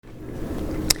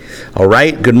All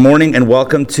right, good morning and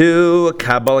welcome to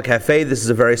Kabbalah Café. This is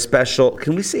a very special,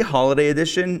 can we say holiday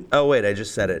edition? Oh wait, I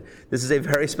just said it. This is a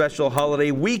very special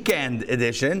holiday weekend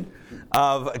edition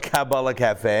of Kabbalah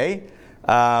Café.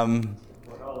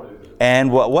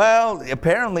 Well,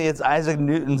 apparently it's Isaac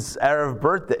Newton's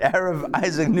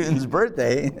Isaac Newton's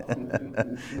birthday.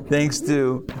 Thanks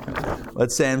to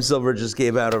what Sam Silver just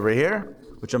gave out over here,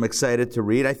 which I'm excited to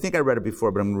read. I think I read it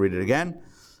before, but I'm going to read it again.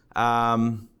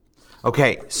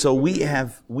 Okay, so we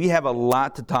have a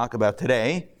lot to talk about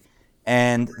today,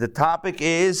 and the topic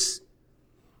is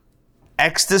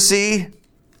ecstasy,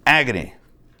 agony.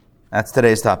 That's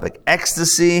today's topic.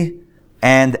 Ecstasy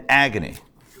and agony.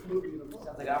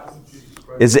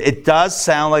 It does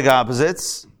sound like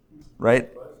opposites, right?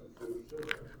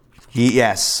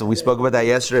 Yes. So we spoke about that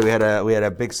yesterday. We had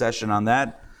a big session on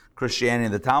that, Christianity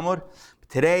and the Talmud.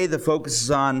 Today the focus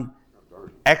is on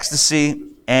ecstasy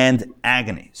and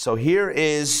agony. So here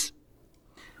is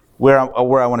where I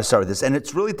want to start with this, and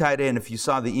it's really tied in. If you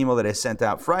saw the email that I sent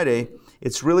out Friday,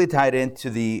 it's really tied into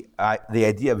the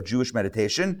idea of Jewish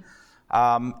meditation.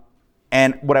 And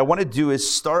what I want to do is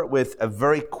start with a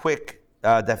very quick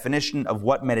definition of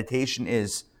what meditation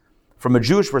is from a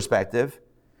Jewish perspective,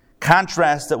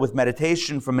 contrast it with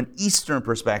meditation from an Eastern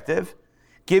perspective,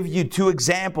 give you two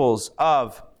examples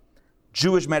of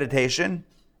Jewish meditation,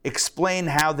 explain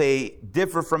how they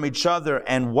differ from each other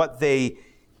and what they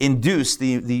induce,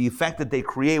 the effect that they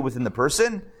create within the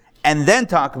person, and then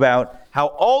talk about how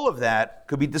all of that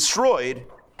could be destroyed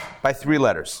by three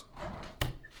letters.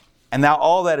 And now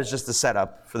all that is just a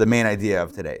setup for the main idea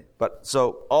of today.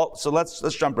 So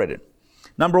let's jump right in.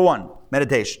 Number one,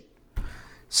 meditation.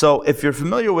 So if you're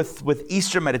familiar with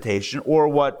Eastern meditation, or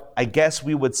what I guess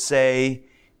we would say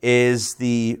is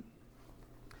the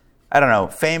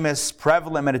famous,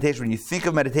 prevalent meditation. When you think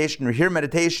of meditation or hear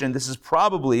meditation, this is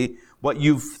probably what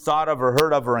you've thought of or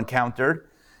heard of or encountered.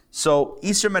 So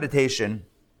Eastern meditation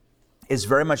is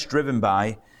very much driven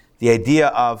by the idea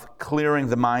of clearing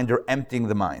the mind or emptying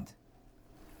the mind.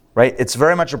 Right? It's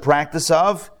very much a practice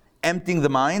of emptying the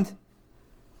mind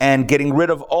and getting rid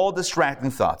of all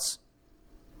distracting thoughts.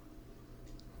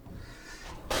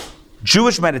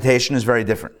 Jewish meditation is very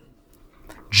different.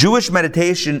 Jewish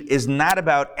meditation is not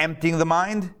about emptying the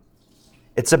mind,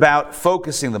 it's about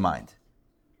focusing the mind.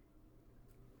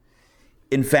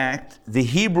 In fact, the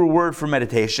Hebrew word for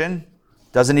meditation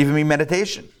doesn't even mean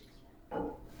meditation.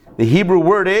 The Hebrew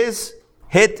word is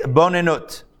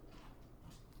hitbonenut,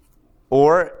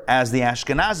 or as the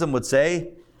Ashkenazim would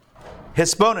say,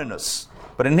 hisbonenus.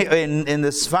 But in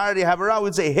the Sephardi Havara, we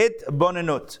would say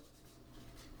hitbonenut.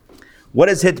 What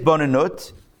is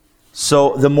hitbonenut?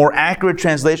 So the more accurate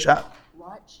translation,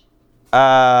 watch.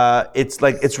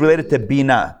 It's related to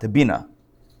bina.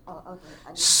 Oh, okay.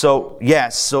 So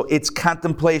yes, so it's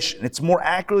contemplation. It's more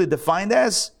accurately defined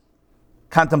as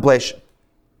contemplation.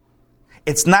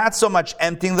 It's not so much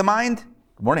emptying the mind.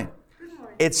 Good morning.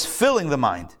 It's filling the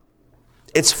mind.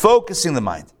 It's focusing the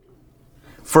mind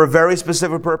for a very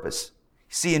specific purpose.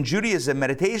 See, in Judaism,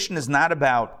 meditation is not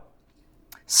about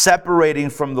separating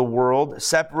from the world,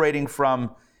 separating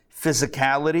from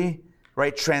physicality,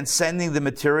 right? Transcending the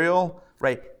material,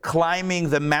 right? Climbing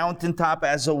the mountaintop,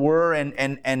 as it were, and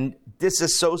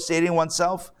disassociating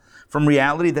oneself from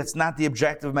reality. That's not the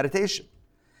objective of meditation.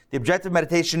 The objective of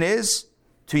meditation is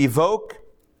to evoke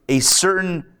a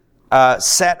certain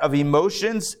set of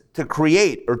emotions to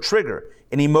create or trigger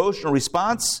an emotional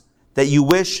response that you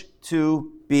wish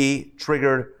to be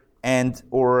triggered and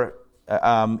or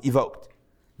evoked.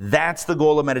 That's the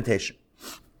goal of meditation.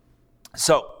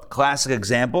 So, classic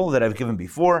example that I've given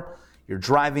before, you're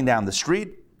driving down the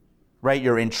street, right?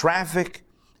 You're in traffic,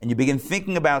 and you begin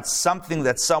thinking about something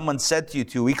that someone said to you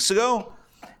 2 weeks ago,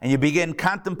 and you begin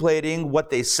contemplating what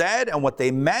they said and what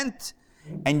they meant,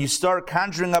 and you start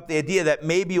conjuring up the idea that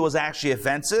maybe it was actually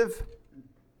offensive,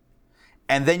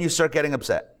 and then you start getting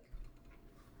upset.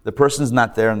 The person's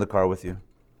not there in the car with you.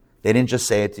 They didn't just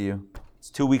say it to you. It's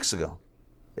 2 weeks ago.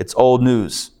 It's old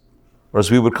news, or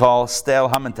as we would call stale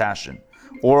hamantashen,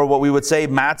 or what we would say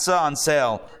matzah on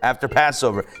sale after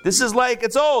Passover. This is like,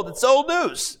 it's old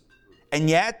news. And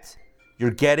yet,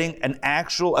 you're getting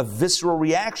a visceral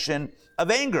reaction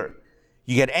of anger.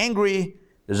 You get angry,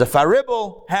 there's a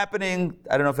faribble happening.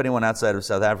 I don't know if anyone outside of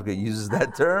South Africa uses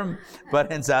that term,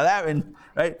 but in South Africa,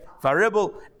 right?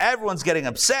 Faribble, everyone's getting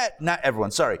upset. Not everyone,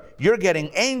 sorry. You're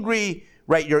getting angry,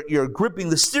 right? You're gripping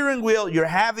the steering wheel. You're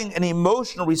having an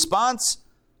emotional response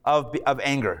of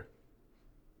anger.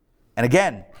 And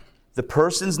again, the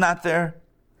person's not there.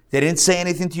 They didn't say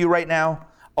anything to you right now.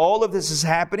 All of this is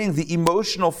happening. The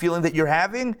emotional feeling that you're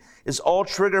having is all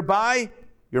triggered by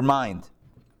your mind.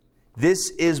 This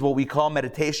is what we call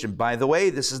meditation. By the way,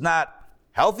 this is not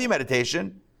healthy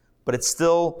meditation, but it's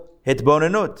still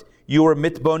hitbonenut. You were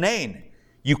mitbonein.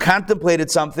 You contemplated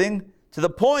something to the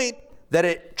point that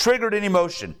it triggered an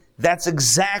emotion. That's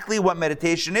exactly what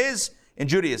meditation is in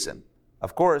Judaism.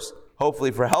 Of course,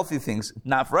 hopefully for healthy things,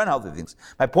 not for unhealthy things.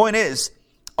 My point is,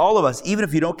 all of us, even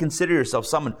if you don't consider yourself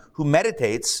someone who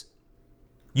meditates,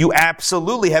 you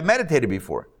absolutely have meditated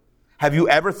before. Have you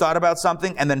ever thought about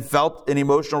something and then felt an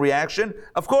emotional reaction?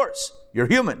 Of course, you're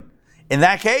human. In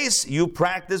that case, you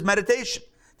practice meditation.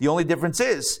 The only difference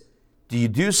is, do you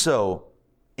do so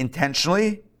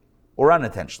intentionally or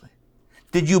unintentionally?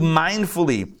 Did you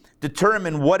mindfully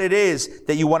determine what it is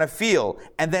that you want to feel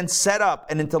and then set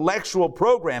up an intellectual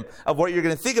program of what you're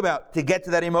going to think about to get to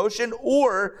that emotion?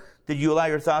 Or did you allow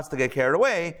your thoughts to get carried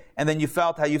away and then you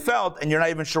felt how you felt and you're not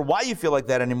even sure why you feel like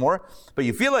that anymore, but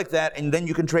you feel like that and then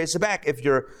you can trace it back if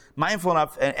you're mindful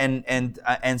enough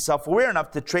and self-aware enough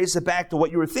to trace it back to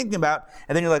what you were thinking about,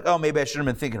 and then you're like, oh, maybe I shouldn't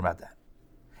have been thinking about that.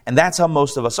 And that's how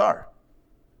most of us are,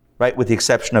 right? With the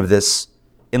exception of this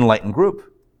enlightened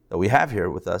group that we have here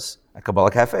with us at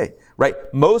Kabbalah Café, right?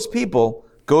 Most people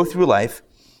go through life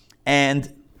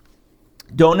and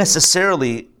don't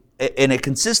necessarily, in a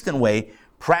consistent way,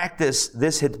 practice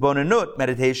this hitbonenut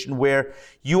meditation where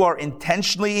you are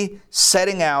intentionally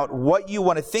setting out what you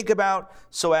want to think about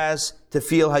so as to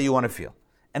feel how you want to feel.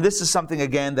 And this is something,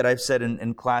 again, that I've said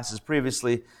in classes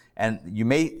previously, and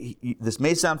this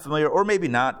may sound familiar or maybe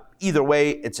not. Either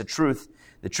way, it's a truth.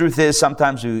 The truth is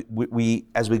sometimes we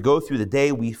as we go through the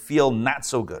day, we feel not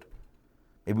so good.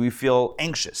 Maybe we feel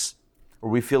anxious or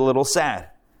we feel a little sad.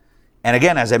 And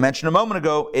again, as I mentioned a moment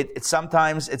ago,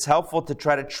 sometimes it's helpful to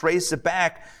try to trace it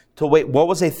back to, wait, what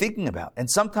was I thinking about? And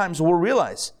sometimes we'll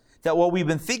realize that what we've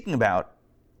been thinking about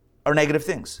are negative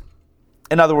things.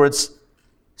 In other words,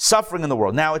 suffering in the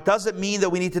world. Now, it doesn't mean that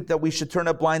we should turn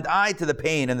a blind eye to the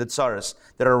pain and the tsaras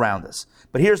that are around us.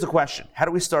 But here's the question: how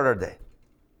do we start our day?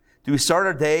 Do we start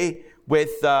our day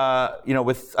with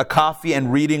a coffee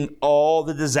and reading all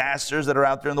the disasters that are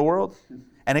out there in the world?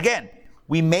 And again,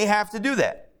 we may have to do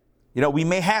that. We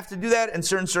may have to do that in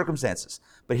certain circumstances.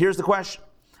 But here's the question: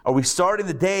 are we starting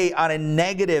the day on a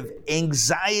negative,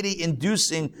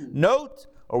 anxiety-inducing note,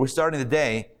 or are we starting the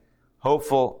day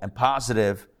hopeful and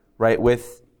positive, right,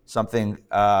 with something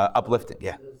uplifting?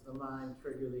 Yeah. Does the mind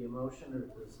trigger the emotion,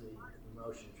 or does the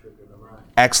emotion trigger the mind?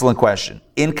 Excellent question.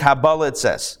 In Kabbalah, it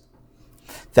says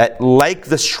that like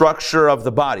the structure of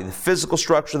the body, the physical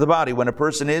structure of the body, when a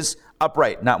person is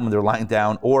upright, not when they're lying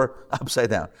down or upside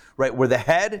down, right, where the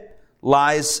head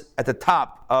lies at the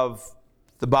top of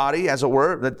the body, as it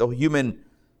were, the human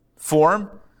form,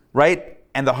 right,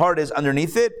 and the heart is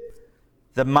underneath it,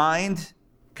 the mind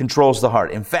controls the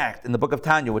heart. In fact, in the book of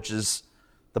Tanya, which is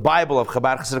the Bible of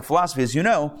Chabad Hasidic philosophy, as you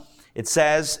know, it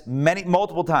says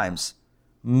multiple times,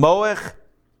 moach,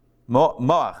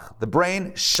 the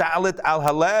brain, shalit al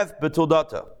halev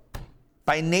betuldato.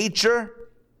 By nature,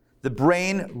 the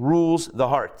brain rules the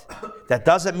heart. That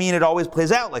doesn't mean it always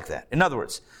plays out like that. In other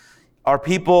words, are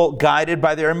people guided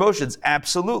by their emotions?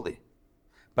 Absolutely.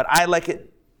 But I like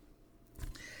it.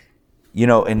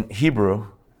 In Hebrew,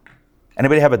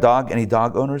 anybody have a dog? Any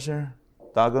dog owners here?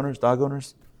 Dog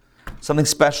owners? Something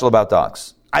special about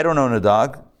dogs. I don't own a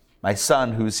dog. My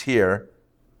son, who's here,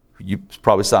 you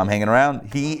probably saw him hanging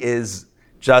around, he is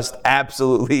just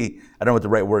absolutely, I don't know what the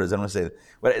right word is, I don't want to say that,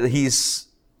 but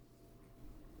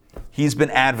he's been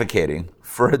advocating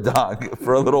for a dog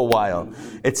for a little while.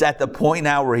 It's at the point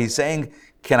now where he's saying,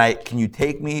 can you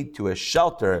take me to a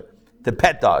shelter to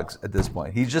pet dogs at this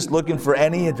point? He's just looking for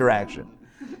any interaction.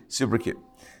 Super cute.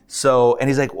 So, and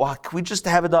he's like, well, can we just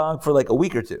have a dog for like a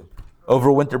week or two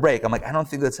over winter break? I'm like, I don't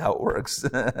think that's how it works.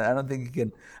 I don't think you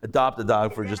can adopt a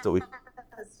dog for just a week.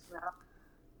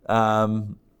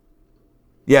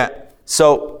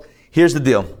 So here's the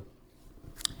deal.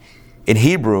 In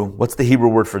Hebrew, what's the Hebrew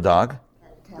word for dog?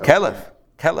 Kelev.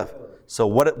 So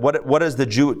what does the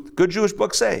good Jewish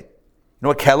book say? You know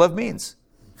what kelev means?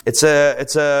 It's a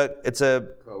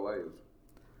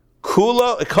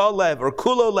kulo lev or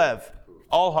kulo lev,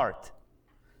 all heart.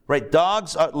 Right?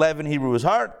 Dogs are, lev in Hebrew is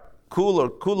heart.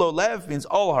 Kulo lev means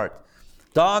all heart.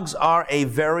 Dogs are a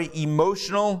very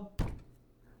emotional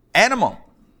animal.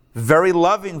 Very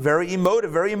loving, very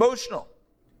emotive, very emotional.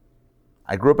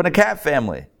 I grew up in a cat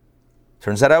family.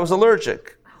 Turns out I was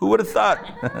allergic. Who would have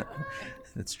thought?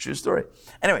 It's a true story.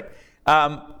 Anyway,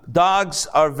 dogs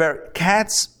are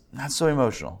cats, not so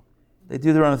emotional. They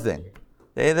do their own thing.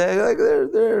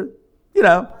 They're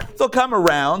they'll come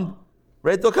around,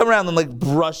 right? They'll come around and like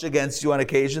brush against you on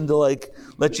occasion to like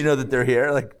let you know that they're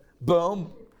here. Like,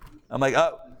 boom. I'm like,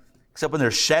 oh, Except when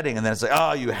they're shedding, and then it's like,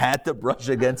 oh, you had to brush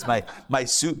against my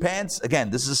suit pants. Again,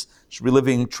 this is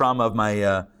reliving trauma of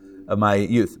my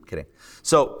youth. I'm kidding.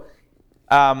 So,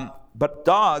 but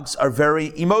dogs are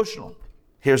very emotional.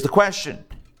 Here's the question: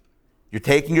 you're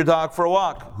taking your dog for a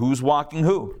walk. Who's walking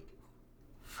who?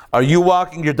 Are you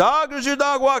walking your dog, or is your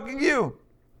dog walking you?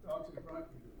 Dog's in front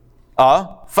of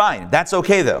you. Fine. That's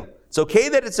okay though. It's okay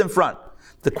that it's in front.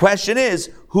 The question is,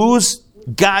 who's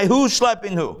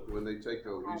schlepping who? When they take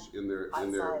a leash in their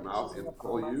mouth and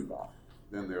pull you,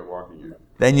 then they're walking you.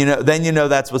 Then you know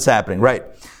that's what's happening, right?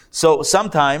 So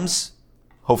sometimes,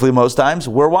 hopefully most times,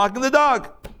 we're walking the dog.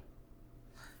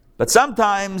 But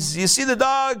sometimes you see the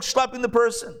dog schlepping the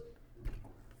person.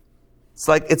 It's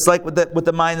like with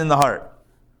the mind and the heart.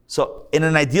 So in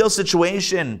an ideal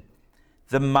situation,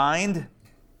 the mind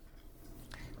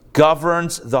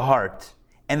governs the heart.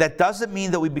 And that doesn't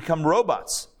mean that we become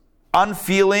robots.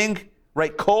 Unfeeling,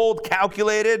 right? Cold,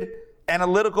 calculated,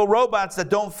 analytical robots that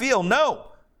don't feel.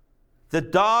 No. The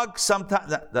dog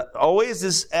sometimes always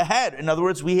is ahead. In other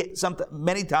words,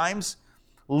 many times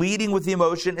leading with the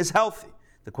emotion is healthy.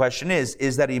 The question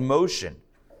is that emotion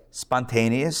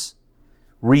spontaneous,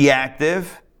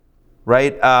 reactive,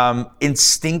 right?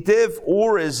 Instinctive,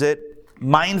 or is it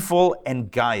mindful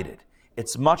and guided?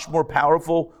 It's much more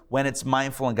powerful when it's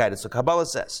mindful and guided. So Kabbalah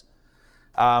says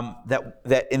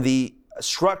that in the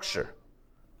structure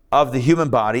of the human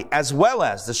body, as well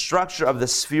as the structure of the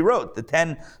Sfirot, the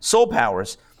 10 soul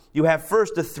powers, you have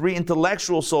first the 3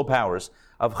 intellectual soul powers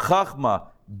of Chachma,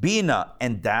 Bina,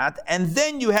 and Dat, and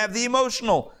then you have the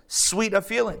emotional suite of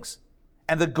feelings.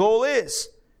 And the goal is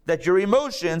that your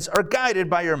emotions are guided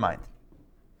by your mind.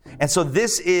 And so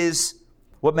this is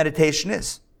what meditation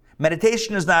is.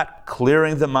 Meditation is not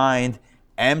clearing the mind,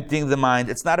 emptying the mind.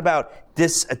 It's not about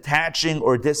disattaching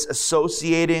or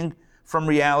disassociating from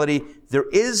reality. There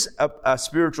is a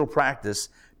spiritual practice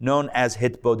known as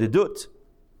hitbodedut,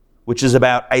 which is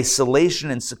about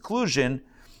isolation and seclusion,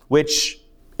 which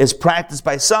is practiced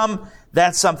by some.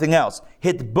 That's something else.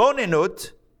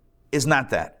 Hitbonenut is not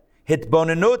that.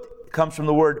 Hitbonenut comes from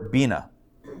the word bina,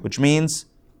 which means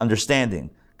understanding,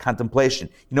 contemplation.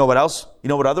 You know what else? You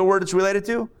know what other word it's related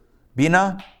to?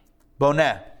 Bina,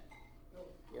 boneh,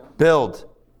 build.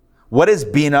 What is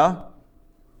bina?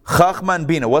 Chachma and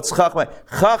bina. What's chachma?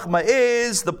 Chachma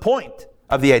is the point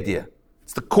of the idea.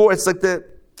 It's the core. It's like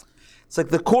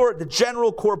the core, the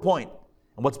general core point.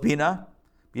 And what's bina?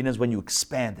 Bina is when you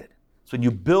expand it. It's when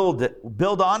you build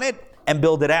on it and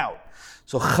build it out.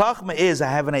 So chachma is, I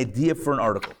have an idea for an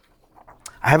article.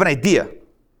 I have an idea.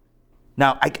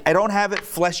 Now, I don't have it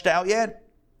fleshed out yet,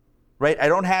 right? I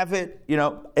don't have it,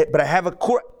 but I have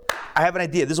I have an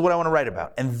idea. This is what I want to write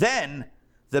about. And then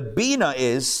the bina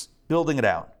is building it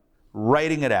out,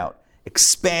 writing it out,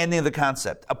 expanding the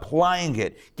concept, applying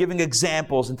it, giving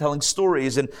examples and telling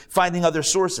stories and finding other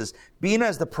sources. Bina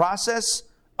is the process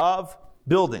of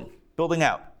building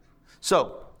out.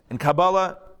 So, in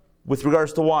Kabbalah, with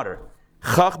regards to water,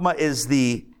 Chachma is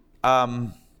the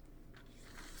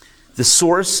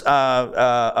source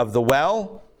of the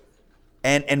well,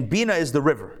 and Bina is the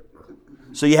river.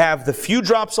 So you have the few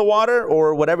drops of water,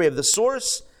 or whatever, you have the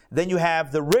source, then you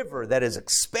have the river that is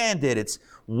expanded, it's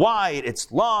wide,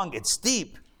 it's long, it's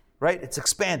deep, right? It's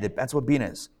expanded. That's what Bina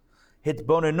is.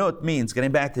 Hitbonenut means,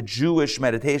 getting back to Jewish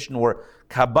meditation or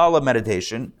Kabbalah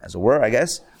meditation, as it were, I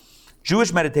guess.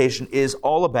 Jewish meditation is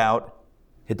all about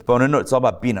Hitbonenut. It's all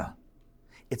about Bina.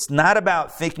 It's not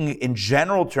about thinking in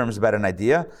general terms about an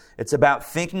idea. It's about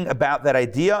thinking about that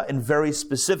idea in very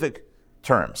specific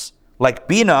terms. Like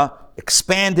Bina,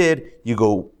 expanded, you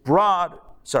go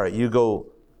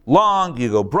long, you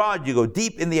go broad, you go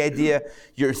deep in the idea.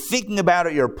 You're thinking about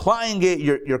it, you're applying it,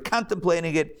 you're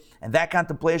contemplating it, and that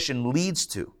contemplation leads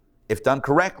to, if done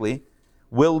correctly,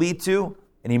 will lead to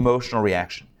an emotional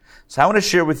reaction. So I want to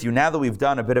share with you, now that we've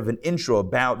done a bit of an intro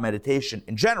about meditation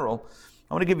in general,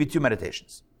 I want to give you 2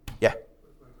 meditations. Yeah?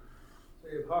 So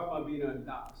you have Chachma, Bina, and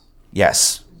Das.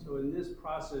 Yes. So in this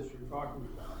process you're talking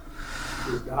about,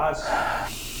 is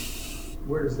Das,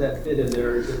 where does that fit in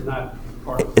there? Is it not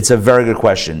part of it? It's a very good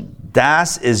question.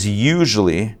 Das is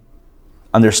usually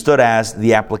understood as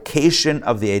the application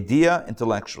of the idea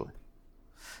intellectually.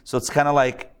 So it's kind of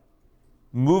like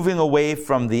moving away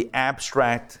from the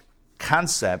abstract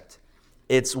concept.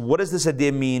 It's, what does this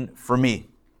idea mean for me?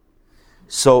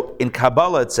 So in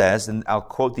Kabbalah it says, and I'll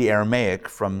quote the Aramaic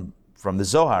from the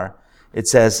Zohar, it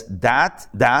says,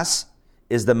 das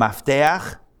is the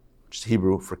mafteach, which is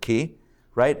Hebrew for key,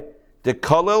 right? The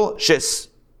kolel shis,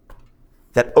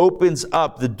 that opens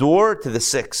up the door to the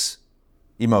 6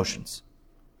 emotions.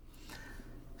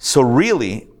 So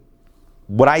really,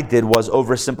 what I did was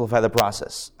oversimplify the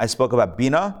process. I spoke about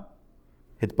bina,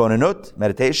 hitbonenut,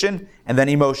 meditation, and then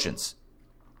emotions.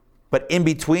 But in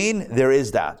between, there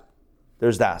is that.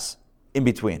 There's das. In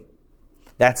between.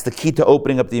 That's the key to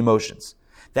opening up the emotions.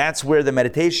 That's where the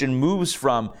meditation moves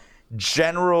from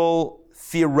general,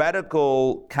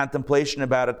 theoretical contemplation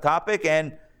about a topic,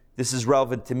 and this is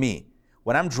relevant to me.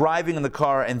 When I'm driving in the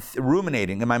car and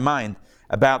ruminating in my mind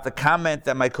about the comment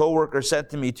that my coworker said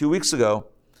to me 2 weeks ago,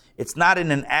 it's not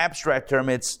in an abstract term,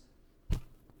 and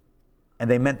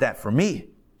they meant that for me.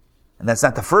 And that's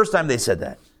not the first time they said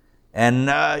that. And,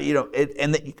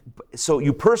 so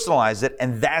you personalize it,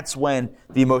 and that's when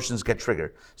the emotions get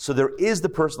triggered. So there is the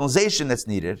personalization that's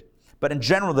needed, but in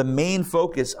general, the main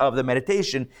focus of the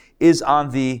meditation is on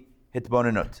the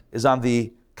hitbonenut, is on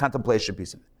the contemplation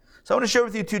piece of it. So I want to share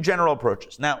with you two general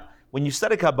approaches. Now, when you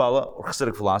study Kabbalah or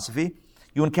Hasidic philosophy,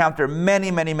 you encounter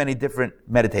many, many, many different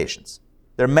meditations.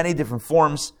 There are many different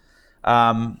forms,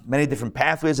 many different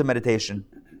pathways of meditation.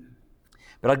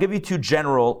 But I'll give you two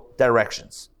general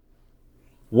directions.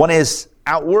 One is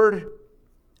outward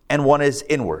and one is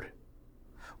inward.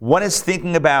 One is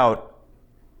thinking about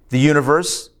the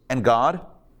universe and God,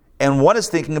 and one is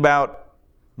thinking about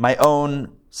my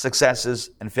own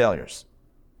successes and failures.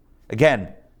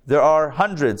 Again, there are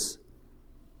hundreds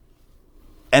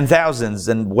and thousands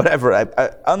and whatever,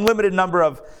 unlimited number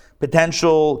of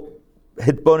potential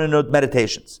hitbonenut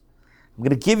meditations. I'm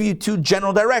going to give you two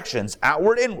general directions,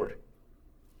 outward, inward.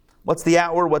 What's the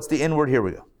outward? What's the inward? Here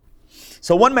we go.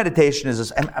 So one meditation is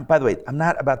this, and by the way, I'm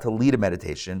not about to lead a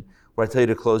meditation where I tell you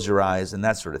to close your eyes and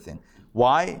that sort of thing.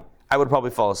 Why? I would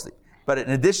probably fall asleep. But in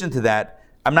addition to that,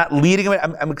 I'm not leading it,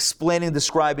 I'm explaining,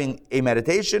 describing a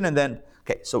meditation, and then,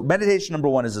 okay, so meditation number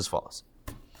one is as follows.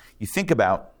 You think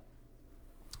about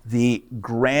the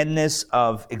grandness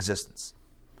of existence.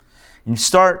 And you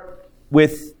start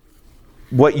with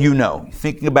what you know.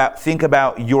 Think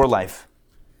about your life.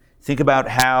 Think about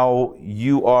how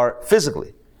you are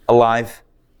physically alive,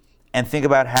 and think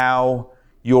about how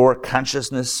your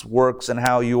consciousness works and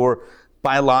how your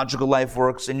biological life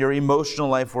works and your emotional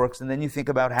life works, and then you think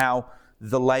about how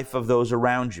the life of those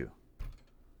around you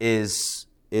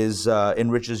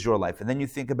enriches your life, and then you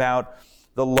think about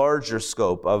the larger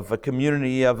scope of a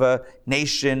community, of a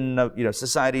nation, of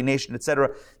society, nation,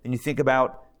 etc. Then you think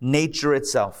about nature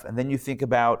itself, and then you think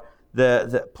about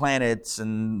the planets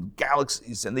and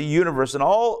galaxies and the universe and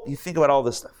all. You think about all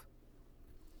this stuff.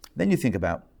 Then you think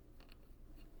about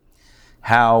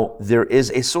how there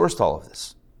is a source to all of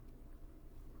this.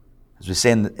 As we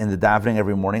say in the davening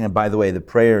every morning, and by the way, the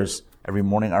prayers every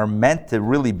morning are meant to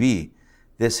really be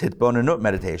this hitbonenut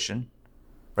meditation,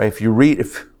 right?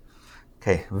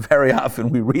 Very often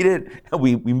we read it and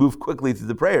we move quickly through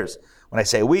the prayers. When I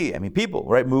say we, I mean people,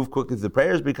 right? Move quickly through the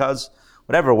prayers because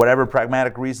whatever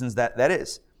pragmatic reasons that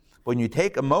is. But when you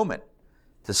take a moment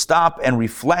to stop and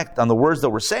reflect on the words that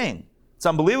we're saying, it's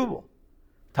unbelievable.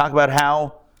 Talk about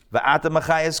how va'ata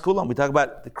machayes kulam. We talk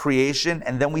about the creation,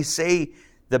 and then we say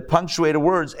the punctuated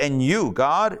words, and you,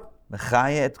 God,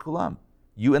 machayeh et kulam.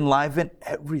 You enliven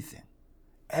everything.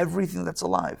 Everything that's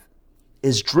alive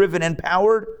is driven and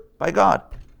powered by God.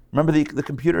 Remember the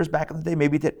computers back in the day?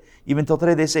 Maybe even till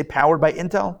today they say powered by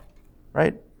Intel,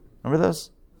 right? Remember those?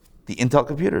 The Intel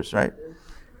computers, right?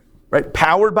 Right?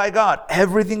 Powered by God.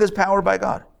 Everything is powered by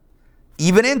God.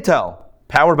 Even Intel.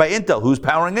 Powered by Intel. Who's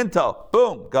powering Intel?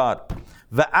 Boom, God.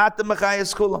 Va'ata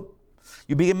machayes kulam.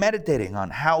 You begin meditating on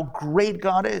how great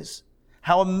God is,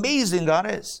 how amazing God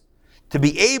is, to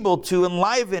be able to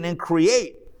enliven and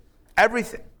create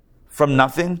everything from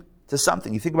nothing to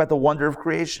something. You think about the wonder of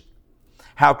creation,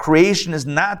 how creation is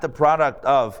not the product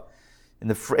of, in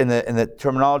the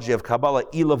terminology of Kabbalah,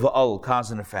 ila va'al,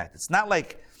 cause and effect. It's not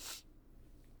like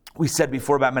we said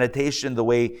before about meditation, the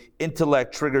way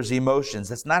intellect triggers emotions.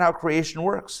 That's not how creation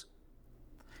works.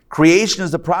 Creation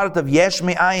is the product of yesh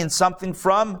me'ayin, something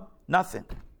from nothing.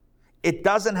 It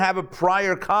doesn't have a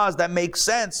prior cause that makes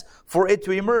sense for it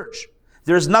to emerge.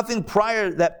 There's nothing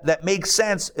prior that makes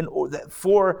sense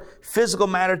for physical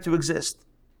matter to exist.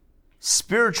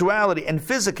 Spirituality and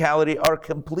physicality are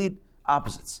complete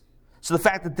opposites. So the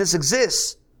fact that this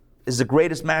exists is the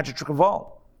greatest magic trick of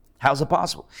all. How's it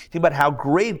possible? Think about how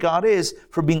great God is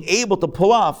for being able to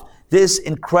pull off this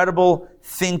incredible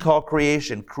thing called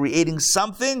creation, creating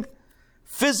something,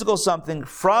 physical something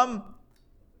from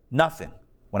nothing.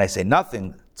 When I say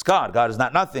nothing, it's God. God is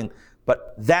not nothing,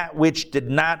 but that which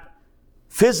did not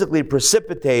physically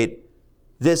precipitate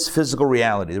this physical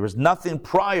reality. There was nothing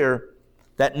prior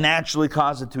that naturally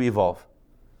caused it to evolve.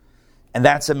 And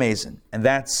that's amazing. And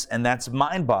that's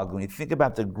mind-boggling. You think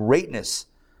about the greatness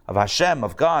of Hashem,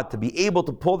 of God, to be able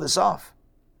to pull this off.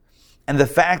 And the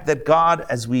fact that God,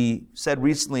 as we said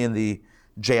recently in the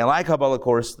JLI Kabbalah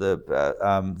course, the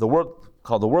world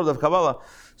called the World of Kabbalah,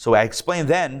 so I explained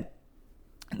then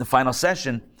in the final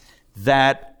session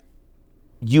that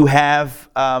you have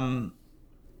one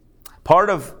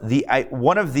of the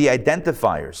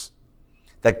identifiers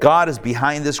that God is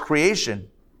behind this creation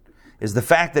is the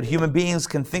fact that human beings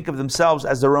can think of themselves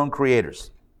as their own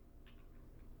creators.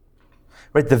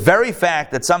 Right? The very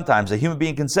fact that sometimes a human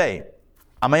being can say,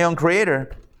 I'm my own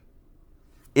creator,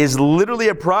 is literally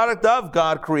a product of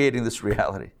God creating this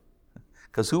reality.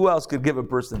 Because who else could give a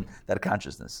person that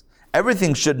consciousness?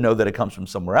 Everything should know that it comes from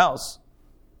somewhere else.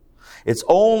 It's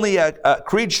only a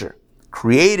creature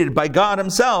created by God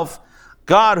himself,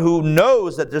 God who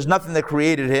knows that there's nothing that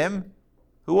created him,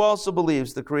 who also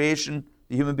believes the creation,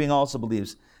 the human being also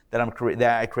believes that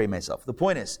I create myself. The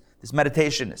point is, this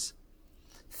meditation is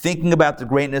thinking about the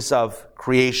greatness of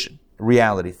creation,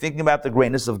 reality, thinking about the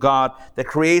greatness of God that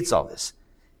creates all this.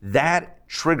 That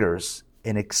triggers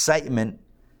an excitement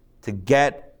to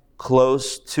get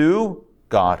close to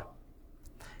God.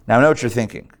 Now I know what you're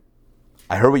thinking.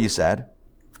 I heard what you said.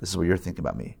 This is what you're thinking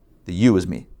about me. The you is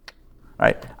me. All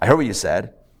right? I heard what you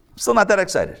said. I'm still not that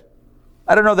excited.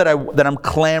 I don't know that I'm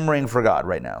clamoring for God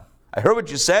right now. I heard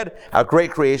what you said, how great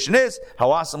creation is,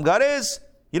 how awesome God is.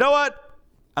 You know what?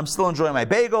 I'm still enjoying my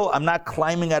bagel. I'm not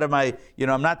climbing out of my,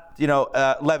 I'm not,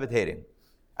 levitating.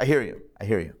 I hear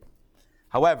you.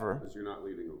 However, because you're not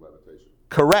leading a levitation.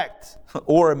 Correct.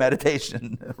 Or a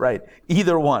meditation, right?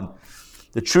 Either one.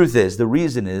 The truth is, the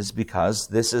reason is because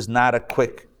this is not a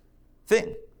quick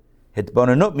thing.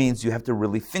 Hitbonenut means you have to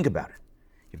really think about it.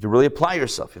 You have to really apply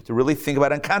yourself. You have to really think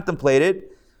about it and contemplate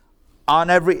it on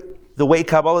the way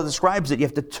Kabbalah describes it. You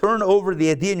have to turn over the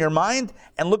idea in your mind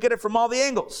and look at it from all the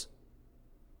angles.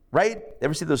 Right?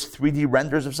 Ever see those 3D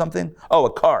renders of something? Oh,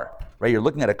 a car. Right? You're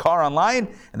looking at a car online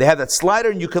and they have that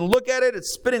slider and you can look at it,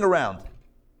 it's spinning around.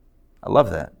 I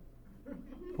love that.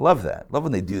 Love that. Love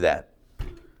when they do that.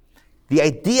 The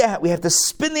idea, we have to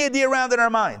spin the idea around in our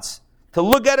minds to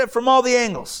look at it from all the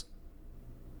angles.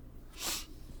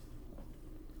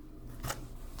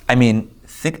 I mean,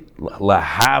 think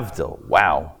lahavdil.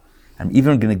 Wow. I'm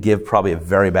even going to give probably a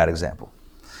very bad example.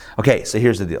 Okay, so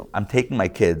here's the deal. I'm taking my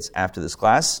kids after this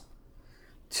class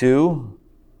to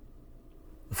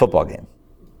the football game,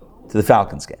 to the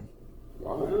Falcons game.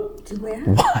 To where?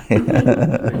 Why?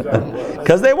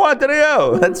 Because they wanted to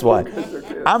go. That's why.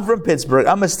 I'm from Pittsburgh.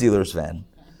 I'm a Steelers fan.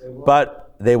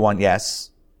 But they won. Yes.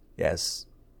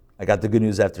 I got the good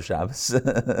news after Shabbos.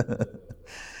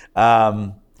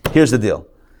 Here's the deal.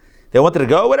 They wanted to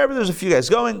go, whatever. There's a few guys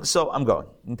going, so I'm going.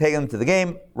 I'm taking them to the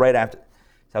game right after.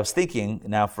 So I was thinking,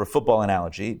 now for a football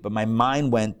analogy, but my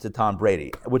mind went to Tom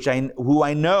Brady, who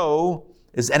I know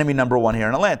is enemy number one here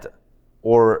in Atlanta.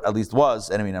 Or at least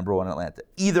was enemy number one in Atlanta.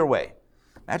 Either way,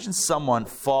 imagine someone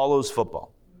follows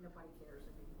football. Nobody cares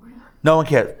anymore. No one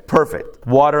cares. Perfect.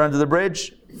 Water under the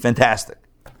bridge? Fantastic.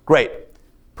 Great.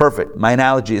 Perfect. My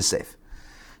analogy is safe.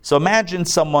 So imagine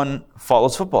someone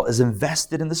follows football, is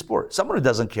invested in the sport. Someone who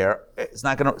doesn't care,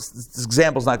 this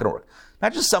example's not going to work.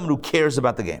 Imagine someone who cares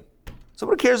about the game.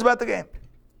 Someone who cares about the game.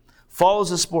 Follows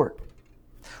the sport.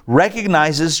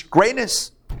 Recognizes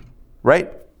greatness.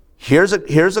 Right? Here's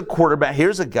a quarterback.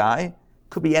 Here's a guy.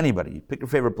 Could be anybody. You pick your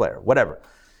favorite player. Whatever.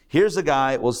 Here's a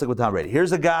guy. We'll stick with Tom Brady.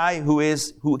 Here's a guy who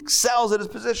excels at his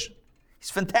position.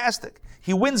 He's fantastic.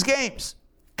 He wins games.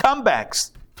 Comebacks.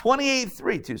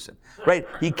 28-3, Tucson. Right?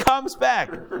 He comes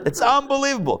back. It's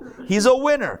unbelievable. He's a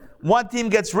winner. One team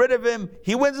gets rid of him.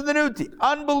 He wins in the new team.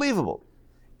 Unbelievable.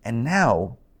 And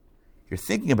now you're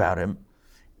thinking about him,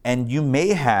 and it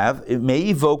may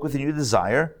evoke within you the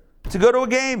desire to go to a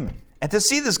game and to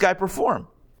see this guy perform.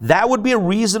 That would be a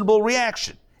reasonable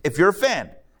reaction if you're a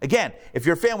fan. Again, if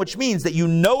you're a fan, which means that you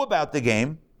know about the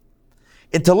game,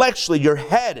 intellectually your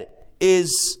head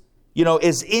is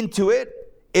into it,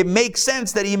 it makes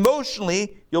sense that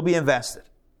emotionally you'll be invested.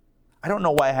 I don't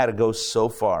know why I had to go so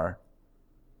far.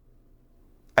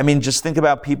 I mean, just think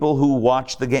about people who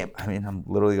watch the game. I mean, I'm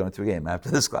literally going to a game after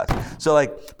this class. So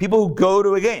like people who go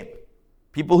to a game,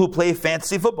 people who play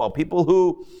fantasy football, people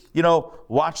who,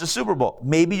 watch the Super Bowl.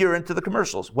 Maybe you're into the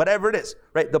commercials, whatever it is,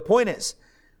 right? The point is,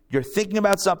 you're thinking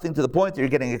about something to the point that you're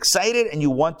getting excited and you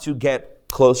want to get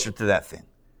closer to that thing.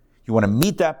 You want to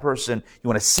meet that person. You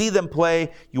want to see them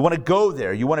play. You want to go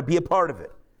there. You want to be a part of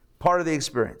it, part of the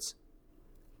experience.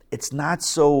 It's not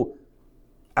so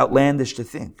outlandish to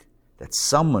think that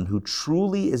someone who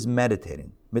truly is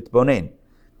meditating, mitbonen,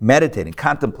 meditating,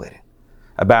 contemplating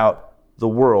about the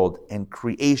world and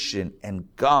creation and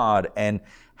God and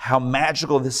how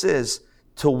magical this is,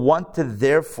 to want to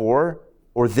therefore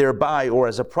or thereby, or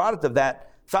as a product of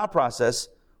that thought process,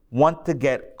 want to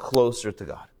get closer to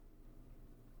God.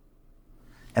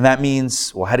 And that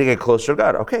means, well, how do you get closer to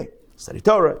God? Okay, study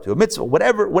Torah, do a mitzvah,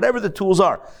 whatever the tools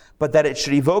are. But that it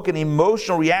should evoke an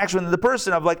emotional reaction in the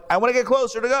person of like, I want to get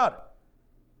closer to God.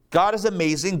 God is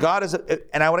amazing.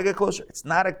 And I want to get closer. It's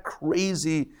not a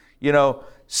crazy,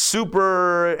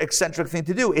 super eccentric thing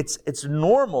to do. It's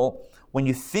normal when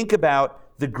you think about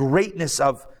the greatness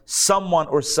of someone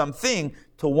or something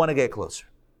to want to get closer.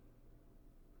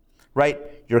 Right?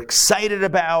 You're excited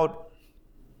about,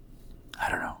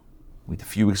 I don't know. A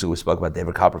few weeks ago we spoke about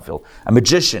David Copperfield, a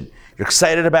magician. You're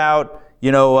excited about,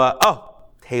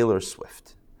 Taylor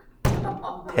Swift.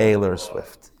 Taylor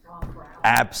Swift.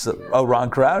 Absolutely. Oh, wrong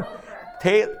crowd?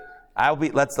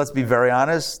 Let's be very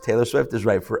honest. Taylor Swift is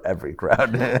right for every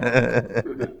crowd. I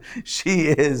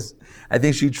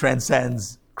think she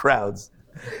transcends crowds.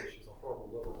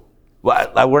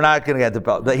 Well, we're not going to get to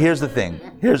politics. Here's the thing.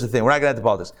 We're not going to get to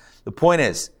politics. The point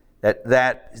is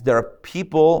that there are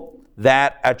people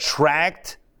that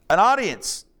attract an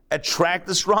audience, attract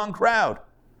a strong crowd.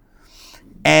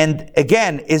 And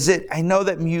again, I know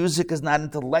that music is not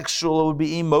intellectual, it would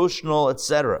be emotional,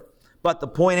 etc. But the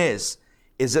point is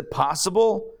it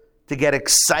possible to get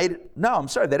excited? No, I'm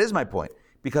sorry, that is my point.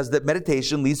 Because that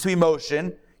meditation leads to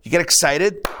emotion. You get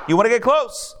excited, you want to get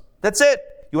close. That's it.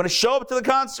 You want to show up to the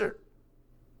concert.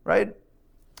 Right?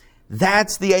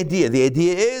 That's the idea. The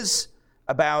idea is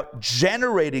about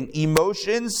generating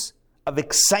emotions of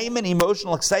excitement,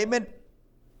 emotional excitement,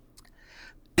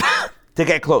 to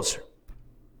get closer.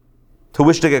 To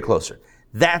wish to get closer.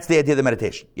 That's the idea of the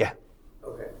meditation. Yeah.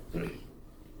 Okay,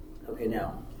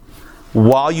 now.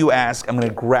 While you ask, I'm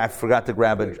going to forgot to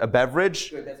grab a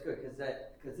beverage. Good, that's good,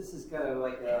 because this is kind of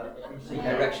like an interesting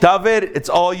direction. David, it's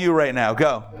all you right now.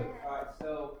 Go. All right,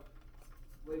 so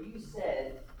when you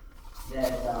said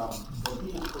that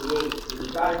when people create,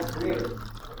 God is a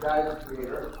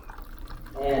creator,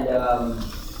 and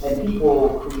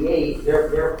people create,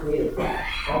 their creative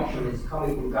function is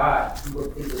coming from God. People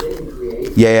think that they can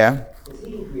create. Yeah. Because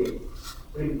He can create.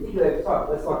 But if you think let's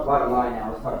talk bottom line now.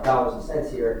 Let's talk dollars and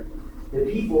cents here. The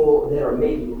people that are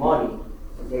making money,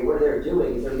 okay, what they're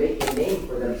doing is they're making a name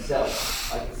for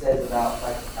themselves, like it says about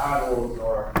like McDonald's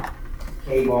or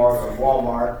Kmart or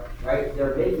Walmart, right?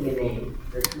 They're making a name.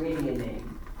 They're creating a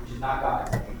name, which is not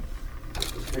God's name.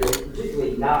 It's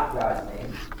particularly not God's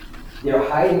name. They're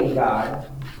hiding God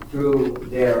through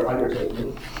their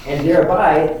undertaking, and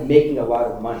thereby making a lot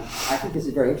of money. I think this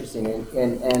is very interesting,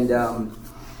 and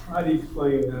how do you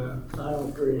explain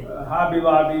Hobby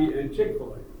Lobby and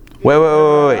Chick-fil-A?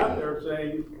 Wait. Out there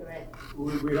saying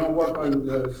we don't work on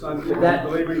the Sunday, we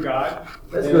believe in God.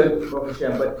 That's good, but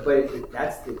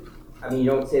that's the. I mean, you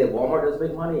don't say that Walmart doesn't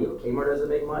make money or Kmart doesn't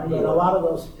make money. But a lot of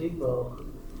those people,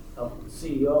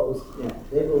 CEOs,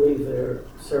 they believe they're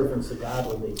servants of God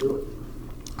when they do it.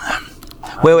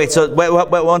 Wait. So wait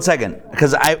 1 second,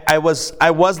 because I was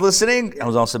listening. I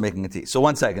was also making a tea. So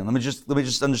 1 second. Let me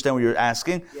just understand what you're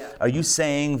asking. Yeah. Are you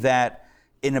saying that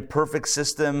in a perfect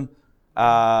system,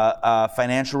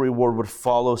 financial reward would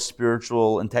follow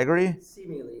spiritual integrity?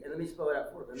 Seemingly, and let me spell it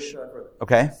out further.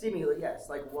 Okay. Seemingly, yes.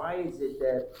 Like, why is it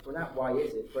that? Well, not why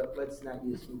is it, but let's not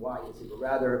use why is it, but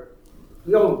rather,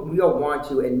 we all want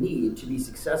to and need to be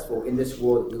successful in this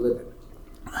world that we live in.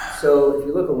 So, if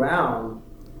you look around,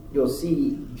 you'll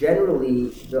see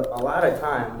generally, a lot of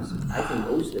times, I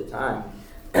think most of the time,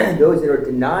 those that are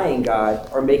denying God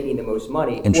are making the most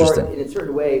money. Interesting. Or in a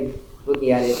certain way,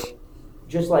 looking at it,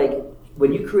 just like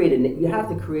when you create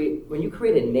when you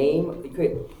create a name, you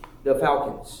create the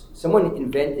Falcons. Someone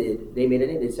they made a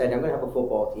name, they said, I'm going to have a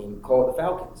football team, call it the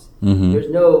Falcons. Mm-hmm.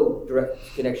 There's no direct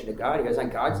connection to God. It's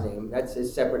not God's name. That's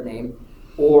his separate name.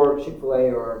 Or Chick-fil-A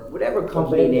or whatever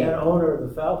company name. That owner of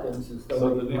the Falcons is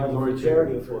donating money for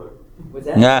charity. What's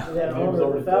that? Yeah. That owner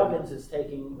of the Falcons is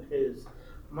taking his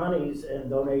monies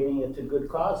and donating it to good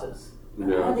causes.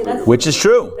 Yeah. Which is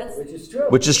true.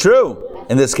 Which is true.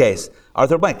 In this case.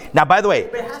 Arthur Blank. Now, by the way.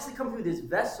 But it has to come through this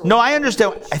vessel. No, I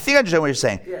understand. I think I understand what you're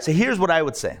saying. Yeah. So here's what I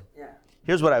would say. Yeah.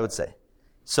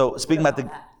 So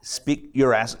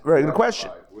you're asking a very good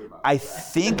question. I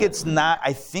think it's not.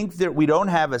 I think that we don't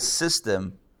have a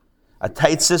system, a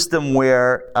tight system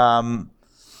where a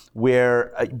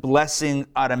blessing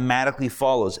automatically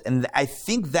follows, and I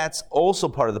think that's also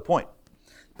part of the point.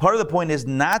 Part of the point is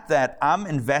not that I'm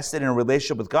invested in a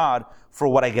relationship with God for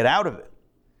what I get out of it.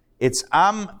 It's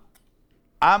I'm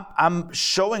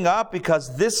showing up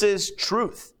because this is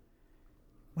truth.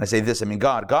 When I say this, I mean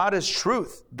God. God is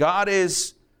truth. God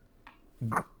is,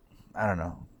 I don't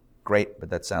know. Great, but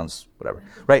that sounds whatever.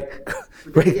 Right?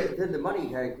 Then the money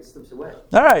tag slips away.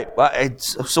 All right. Well,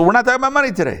 so we're not talking about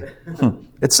money today.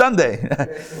 It's Sunday.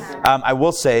 I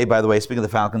will say, by the way, speaking of the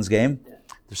Falcons game,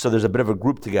 so there's a bit of a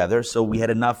group together. So we had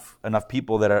enough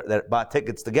people that bought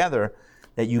tickets together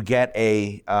that you get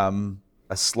a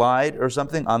slide or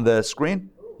something on the screen.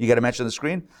 You get a mention on the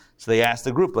screen. So they asked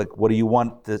the group, like, what do you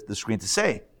want the screen to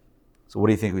say? So what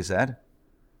do you think we said?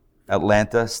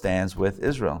 Atlanta stands with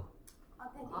Israel.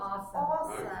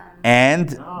 Awesome.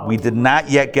 And we did not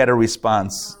yet get a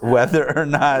response, whether or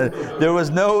not there was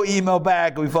no email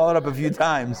back. We followed up a few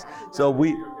times. So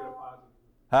we,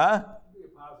 huh?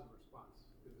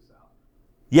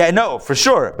 Yeah, no, for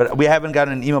sure. But we haven't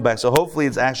gotten an email back. So hopefully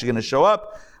it's actually going to show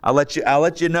up. I'll let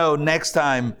you know next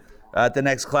time at the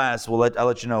next class. I'll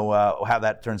let you know how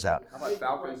that turns out. How about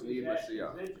Falcons need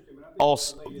Mashiach?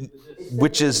 Also,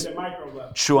 which is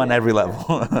true on every level.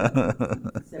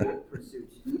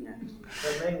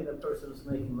 But maybe the person who's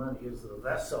making money is the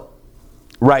vessel.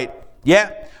 Right.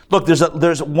 Yeah. Look,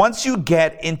 there's once you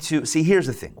get into, see, here's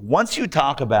the thing. Once you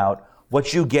talk about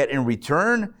what you get in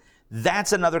return,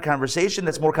 that's another conversation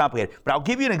that's more complicated. But I'll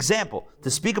give you an example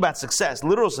to speak about success,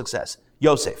 literal success.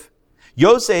 Joseph,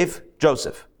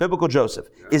 biblical Joseph,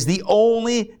 is the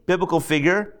only biblical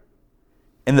figure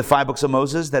in the 5 books of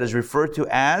Moses that is referred to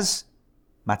as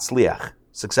matzliach,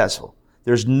 successful.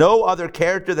 There's no other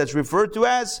character that's referred to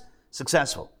as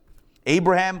successful.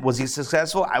 Abraham, was he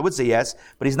successful? I would say yes,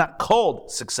 but he's not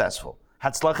called successful.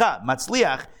 Hatzlacha,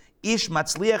 matzliach, ish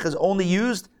matzliach is only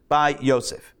used by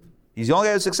Yosef. He's the only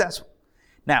guy who's successful.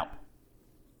 Now,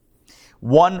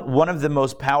 one of the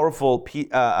most powerful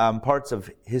parts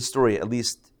of his story, at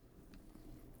least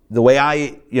the way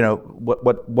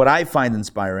what I find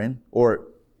inspiring or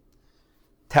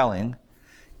telling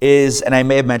is, and I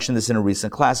may have mentioned this in a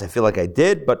recent class, I feel like I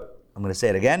did, but I'm going to say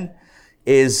it again,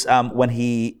 is when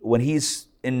he's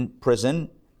in prison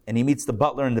and he meets the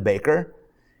butler and the baker,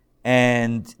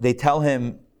 and they tell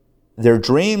him their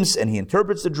dreams, and he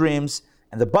interprets the dreams,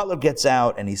 and the butler gets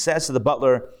out and he says to the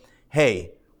butler,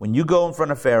 hey, when you go in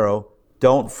front of Pharaoh,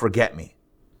 don't forget me.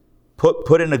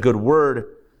 Put in a good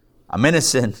word. I'm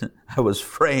innocent. I was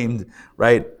framed,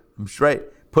 right? I'm straight.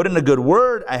 Put in a good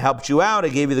word. I helped you out. I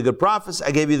gave you the good prophecy.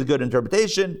 I gave you the good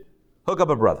interpretation. Hook up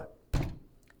a brother.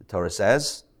 The Torah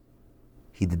says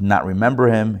he did not remember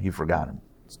him. He forgot him.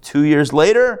 It's 2 years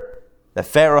later that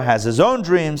Pharaoh has his own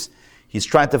dreams. He's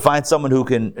trying to find someone who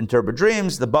can interpret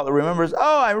dreams. The butler remembers,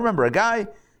 oh, I remember a guy.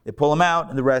 They pull him out,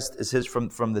 and the rest is his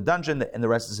from the dungeon, and the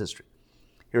rest is history.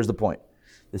 Here's the point.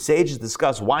 The sages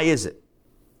discuss why is it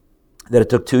that it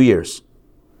took 2 years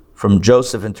from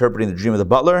Joseph interpreting the dream of the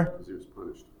butler. He was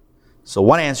punished. So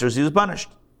one answer is he was punished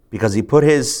because he put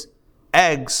his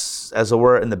eggs, as it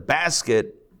were, in the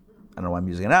basket. I don't know why I'm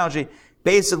using an analogy.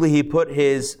 Basically, he put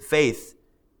his faith,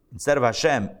 instead of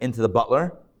Hashem, into the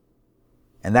butler.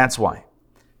 And that's why.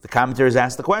 The commentaries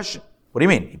ask the question, what do you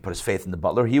mean? He put his faith in the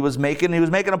butler. He was making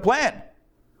a plan.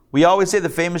 We always say the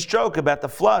famous joke about the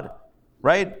flood,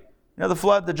 right? You know the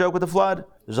flood, the joke with the flood?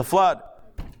 There's a flood.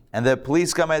 And the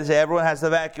police come and say, everyone has to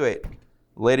evacuate. The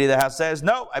lady of the house says,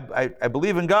 no, I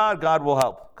believe in God. God will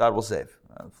help. God will save.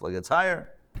 The flood gets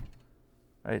higher.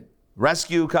 Right?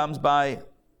 Rescue comes by.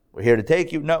 We're here to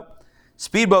take you. No.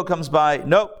 Speedboat comes by.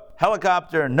 Nope.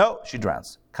 Helicopter. No. She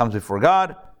drowns. Comes before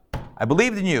God. I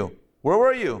believed in you. Where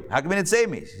were you? How come you didn't save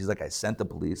me? She's like, I sent the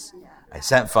police. I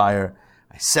sent fire.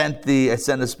 I sent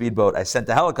the speedboat. I sent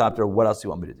the helicopter. What else do you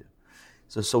want me to do?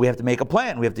 So we have to make a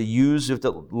plan. We have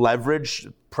to leverage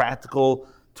practical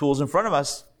tools in front of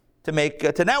us to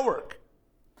network.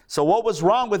 So what was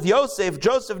wrong with Joseph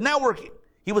networking?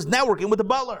 He was networking with the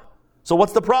butler. So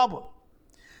what's the problem?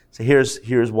 So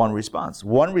here's one response.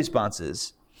 One response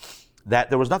is that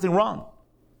there was nothing wrong.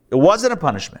 It wasn't a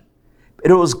punishment.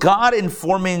 It was God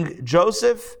informing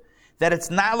Joseph that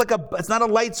it's not a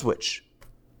light switch.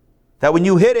 That when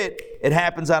you hit it, it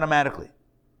happens automatically.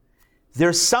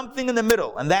 There's something in the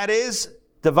middle, and that is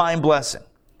divine blessing.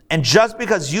 And just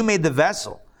because you made the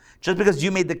vessel, just because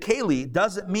you made the keli,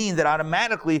 doesn't mean that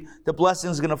automatically the blessing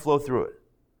is going to flow through it.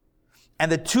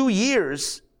 And the 2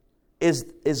 years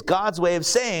is God's way of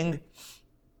saying,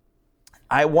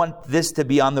 I want this to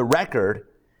be on the record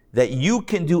that you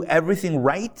can do everything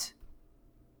right,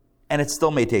 and it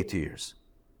still may take 2 years.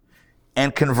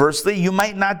 And conversely, you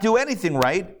might not do anything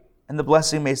right, and the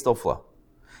blessing may still flow.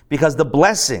 Because the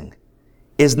blessing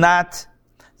is not,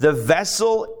 the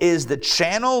vessel is the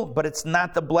channel, but it's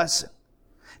not the blessing.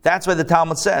 That's why the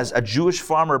Talmud says, a Jewish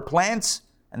farmer plants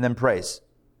and then prays.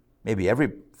 Maybe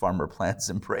every farmer plants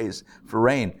and prays for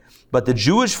rain. But the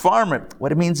Jewish farmer,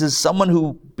 what it means is someone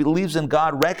who believes in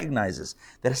God recognizes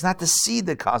that it's not the seed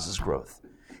that causes growth.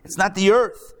 It's not the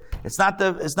earth. It's not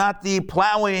the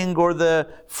plowing or the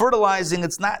fertilizing.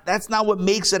 That's not what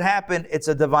makes it happen. It's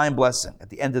a divine blessing. At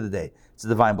the end of the day, it's a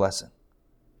divine blessing.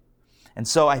 And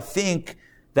so I think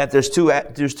that there's two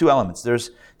elements.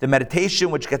 There's the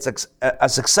meditation, which gets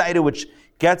us excited, which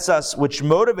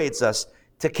motivates us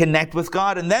to connect with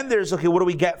God. And then there's, okay, what do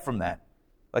we get from that?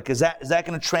 Like, is that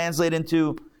going to translate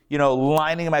into,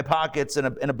 lining my pockets in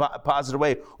a positive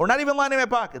way? Or not even lining my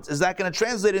pockets. Is that going to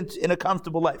translate in a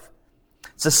comfortable life?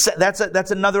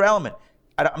 That's another element.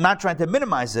 I'm not trying to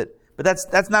minimize it, but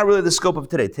that's not really the scope of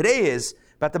today. Today is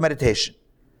about the meditation.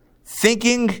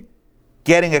 Thinking,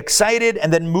 getting excited,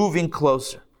 and then moving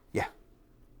closer. Yeah.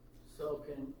 So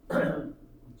can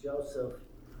Joseph,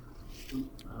 I don't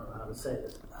know how to say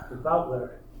this, the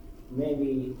butler,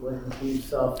 maybe when he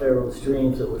saw Pharaoh's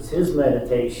dreams, it was his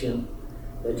meditation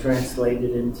that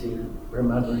translated into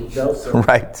remembering Joseph.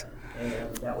 Right.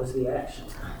 And that was the action.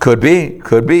 Could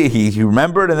be. He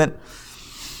remembered, and then...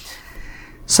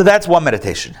 So that's one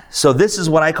meditation. So this is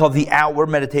what I call the outward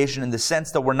meditation, in the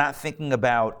sense that we're not thinking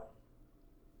about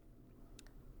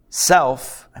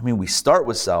self. I mean, we start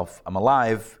with self. I'm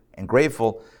alive and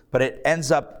grateful, but it ends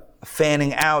up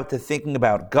fanning out to thinking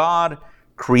about God,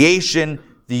 creation,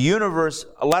 the universe,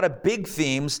 a lot of big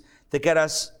themes that get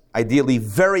us ideally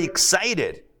very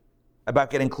excited about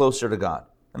getting closer to God.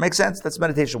 That makes sense? That's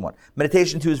meditation 1.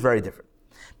 Meditation 2 is very different.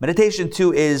 Meditation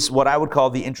 2 is what I would call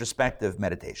the introspective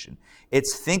meditation.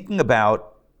 It's thinking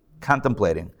about,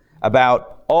 contemplating,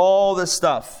 about all the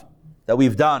stuff that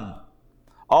we've done,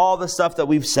 all the stuff that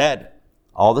we've said,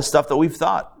 all the stuff that we've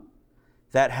thought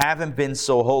that haven't been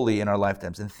so holy in our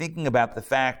lifetimes, and thinking about the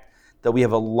fact that we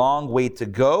have a long way to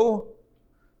go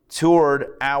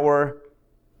toward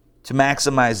to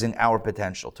maximizing our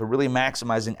potential, to really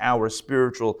maximizing our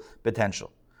spiritual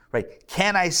potential. Right?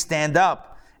 Can I stand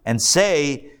up and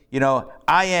say,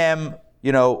 I've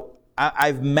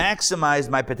maximized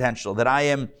my potential, that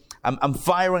I'm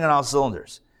firing on all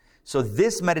cylinders. So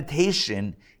this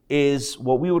meditation is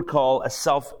what we would call a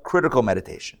self-critical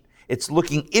meditation. It's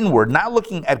looking inward, not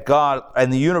looking at God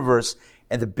and the universe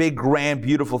and the big, grand,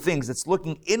 beautiful things. It's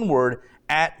looking inward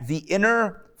at the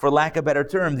inner, for lack of a better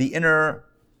term, the inner,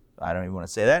 I don't even want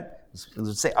to say that.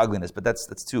 Let's say ugliness, but that's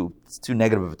too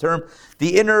negative of a term.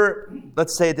 The inner,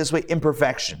 let's say it this way,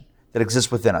 imperfection that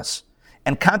exists within us.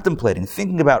 And contemplating,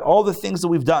 thinking about all the things that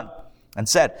we've done and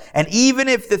said. And even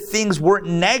if the things weren't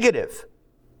negative,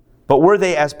 but were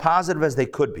they as positive as they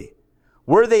could be?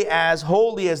 Were they as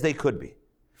holy as they could be?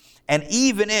 And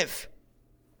even if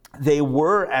they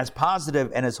were as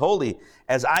positive and as holy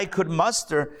as I could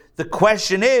muster, the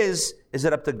question is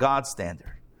it up to God's standard?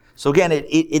 So again,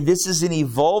 this is an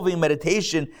evolving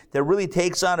meditation that really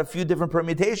takes on a few different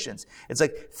permutations. It's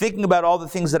like thinking about all the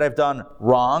things that I've done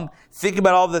wrong, thinking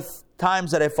about all the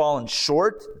times that I've fallen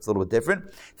short. It's a little bit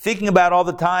different. Thinking about all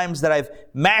the times that I've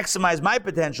maximized my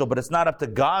potential, but it's not up to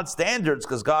God's standards,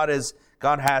 because God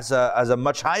has a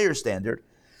much higher standard.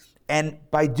 And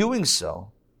by doing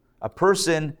so, a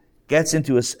person gets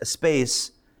into a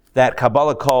space that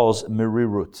Kabbalah calls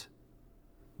mirirut.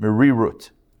 Mirirut.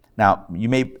 Now, you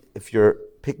may, if you're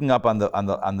picking up on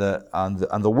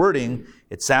the wording,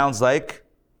 it sounds like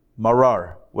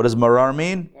marar. What does marar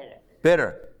mean?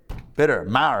 Bitter.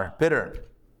 Mar, bitter.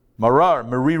 Marar,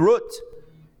 mirirut,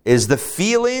 is the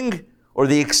feeling or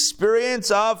the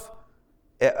experience of.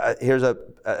 Here's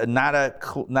not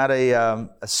a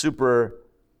super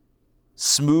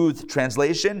smooth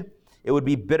translation. It would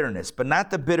be bitterness, but not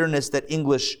the bitterness that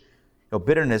English.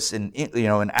 Bitterness in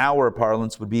our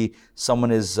parlance would be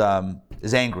someone is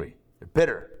angry. They're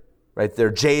bitter, right? They're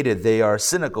jaded. They are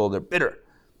cynical. They're bitter.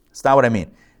 That's not what I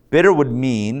mean. Bitter would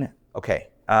mean, okay,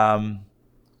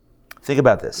 think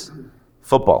about this.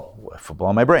 Football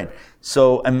in my brain.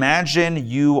 So imagine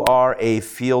you are a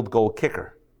field goal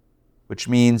kicker, which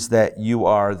means that you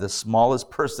are the smallest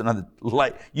person on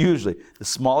usually the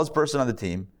smallest person on the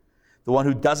team, the one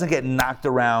who doesn't get knocked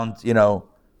around,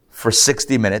 for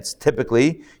 60 minutes.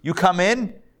 Typically, you come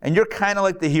in and you're kind of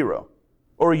like the hero,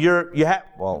 or you have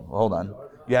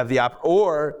the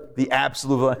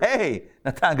absolute villain. Hey,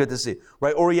 Natan, good to see you.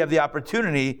 Right? Or you have the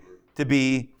opportunity to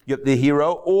be the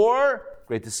hero, or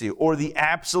great to see you, or the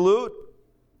absolute.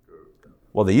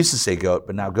 Well, they used to say goat,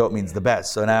 but now goat means the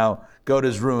best. So now goat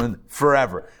is ruined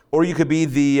forever. Or you could be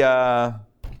the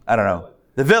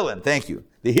the villain. Thank you.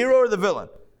 The hero or the villain.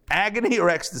 Agony or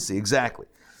ecstasy. Exactly.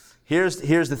 Here's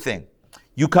the thing.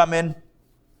 You come in,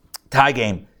 tie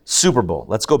game, Super Bowl.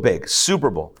 Let's go big. Super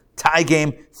Bowl. Tie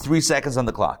game, 3 seconds on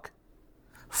the clock.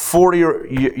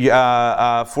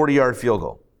 40-yard field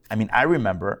goal. I mean, I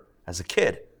remember as a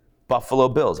kid, Buffalo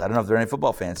Bills. I don't know if there are any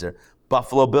football fans there.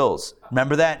 Buffalo Bills.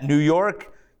 Remember that? New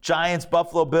York Giants,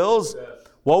 Buffalo Bills. Yes.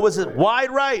 What was it?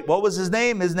 Wide right. What was his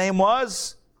name? His name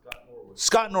was?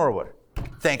 Scott Norwood.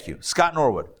 Thank you. Scott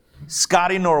Norwood.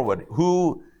 Scotty Norwood,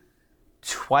 who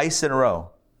twice in a row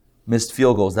missed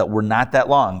field goals that were not that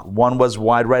long. One was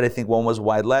wide right. I think one was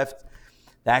wide left.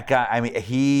 That guy, I mean,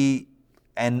 he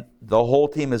and the whole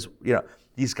team is,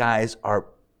 these guys are,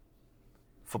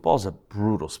 football's a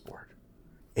brutal sport.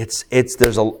 There's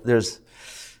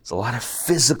a lot of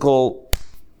physical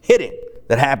hitting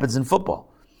that happens in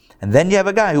football. And then you have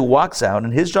a guy who walks out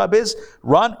and his job is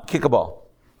run, kick a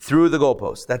ball through the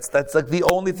goalpost. That's like the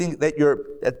only thing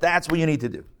that's what you need to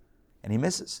do. And he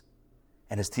misses.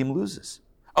 And his team loses.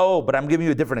 Oh, but I'm giving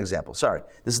you a different example. Sorry.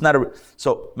 This is not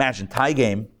so imagine tie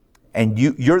game and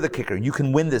you're the kicker. You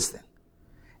can win this thing.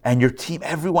 And your team,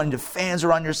 everyone, the fans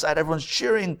are on your side, everyone's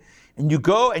cheering, and you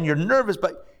go and you're nervous,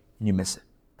 but you miss it.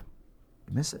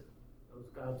 You miss it.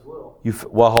 God's will.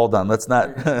 Well, hold on. Let's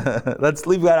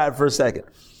leave that out for a second.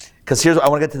 Because I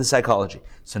want to get to the psychology.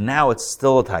 So now it's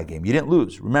still a tie game. You didn't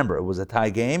lose. Remember, it was a tie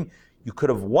game. You could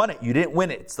have won it. You didn't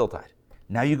win it. It's still tied.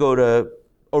 Now you go to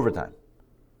overtime.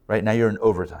 Right? Now you're in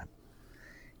overtime.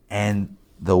 And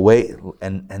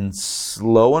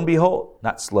lo and behold,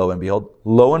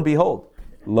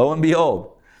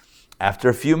 after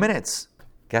a few minutes,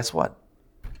 guess what?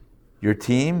 Your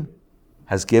team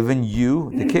has given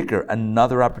you, the kicker,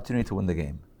 another opportunity to win the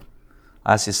game.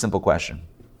 I'll ask you a simple question.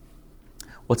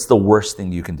 What's the worst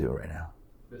thing you can do right now?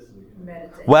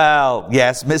 Meditate. Well,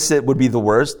 yes, miss it would be the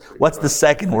worst. What's the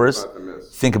second worst?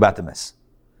 Think about the miss.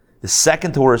 The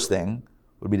second to worst thing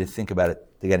would be to think about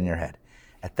it, to get in your head.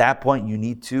 At that point, you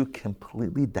need to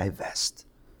completely divest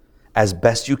as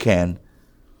best you can.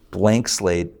 Blank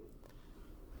slate.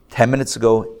 10 minutes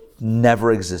ago,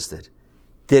 never existed.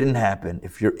 Didn't happen.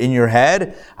 If you're in your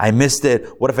head, I missed it.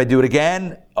 What if I do it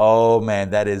again? Oh man,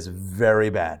 that is very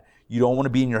bad. You don't want to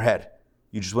be in your head.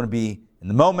 You just want to be in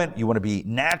the moment. You want to be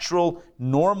natural,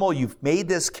 normal. You've made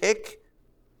this kick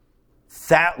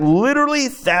literally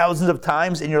thousands of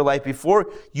times in your life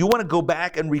before. You want to go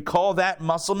back and recall that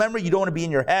muscle memory. You don't want to be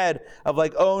in your head of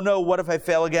like, oh no, what if I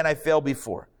fail again? I failed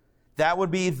before. That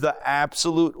would be the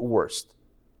absolute worst.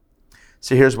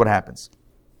 So here's what happens.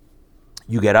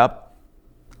 You get up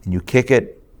and you kick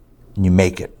it and you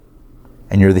make it.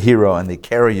 And you're the hero and they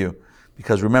carry you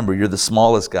because remember, you're the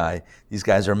smallest guy. These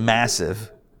guys are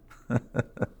massive. Did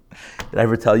I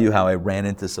ever tell you how I ran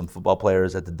into some football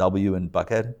players at the W in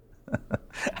Buckhead?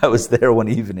 I was there one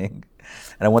evening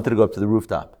and I wanted to go up to the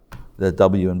rooftop. The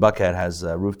W in Buckhead has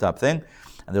a rooftop thing.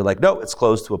 And they're like, no, it's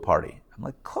closed to a party. I'm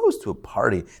like, closed to a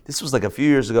party? This was like a few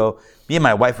years ago. Me and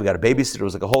my wife, we got a babysitter. It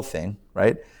was like a whole thing,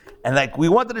 right? And like we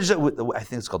wanted to, I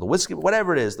think it's called the whiskey,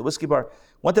 whatever it is, the whiskey bar.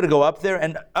 Wanted to go up there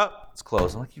and it's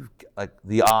closed. I'm like,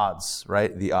 the odds,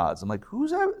 right? The odds. I'm like,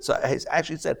 who's having? So I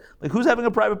actually said, like, who's having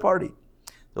a private party?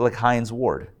 They're like Heinz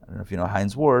Ward. I don't know if you know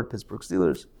Heinz Ward, Pittsburgh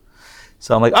Steelers.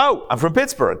 So I'm like, oh, I'm from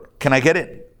Pittsburgh. Can I get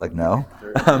in? Like, no.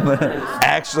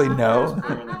 Actually, no.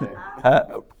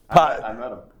 I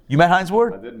met him. You met Heinz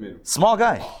Ward? I did meet him. Small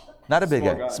guy, not a big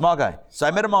guy. Small guy. So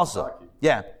I met him also.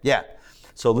 Yeah.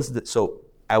 So listen.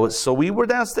 So we were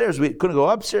downstairs. We couldn't go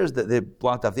upstairs. They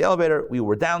blocked off the elevator. We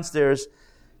were downstairs.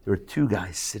 There were two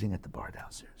guys sitting at the bar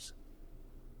downstairs.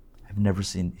 I've never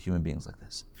seen human beings like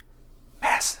this.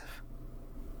 Massive.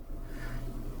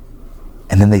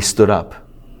 And then they stood up.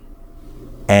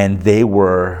 And they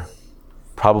were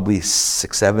probably 6'7",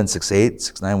 6'8",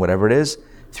 6'9", whatever it is,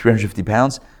 350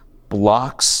 pounds,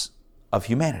 blocks of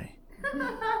humanity.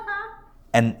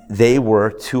 And they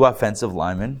were two offensive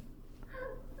linemen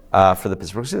for the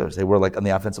Pittsburgh Steelers. They were like on the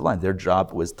offensive line. Their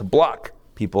job was to block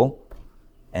people.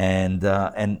 And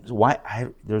why?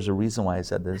 There's a reason why I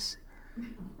said this,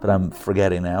 but I'm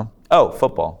forgetting now. Oh,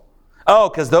 football. Oh,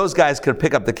 because those guys could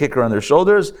pick up the kicker on their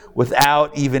shoulders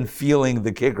without even feeling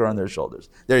the kicker on their shoulders.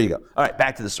 There you go. All right,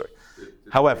 back to the story.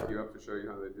 However, you have to show you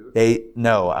how they do it?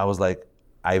 I was like,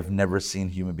 I've never seen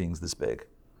human beings this big.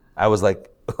 I was like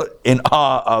in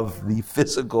awe of the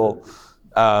physical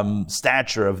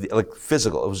stature of the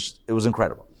physical. It was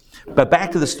incredible. But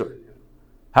back to the story.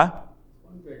 Huh?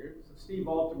 One bigger. So Steve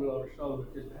Altamiller Sullivan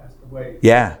just passed away.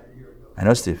 Yeah, a year ago. I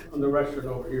know Steve. On the restaurant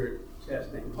over here at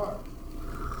Chastain Park.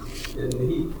 And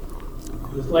in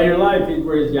his later life, he'd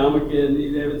wear his yarmulke and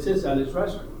he'd have it sit on his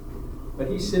restaurant. But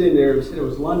he's sitting there, he said it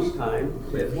was lunchtime,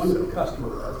 he had one customer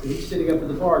left, and he's sitting up at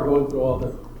the bar going through all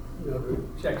the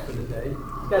checks for the day.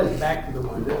 He's got his back to the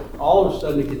window. All of a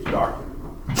sudden it gets dark.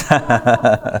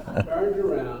 Turns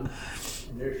around,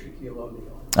 and there's Shaquille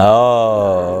O'Neal.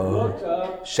 Oh. Looks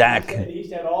up. Shaq.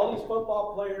 He's had all these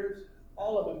football players,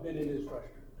 all of them been in his restaurant.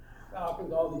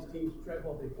 Falcons, all these teams,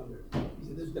 well, they come there. He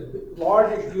said, this is the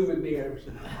largest human being I've ever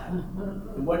seen.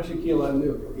 And what Shaquille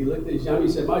O'Neal do? He looked at his young, he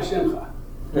said, Ma Shemcha.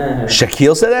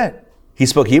 Shaquille said that? He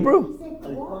spoke Hebrew?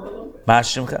 Ma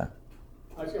Shemcha.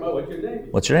 What's your name?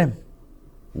 What's your name?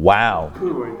 Wow.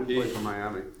 He played for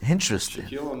Miami. Interesting.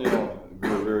 Shaquille O'Neal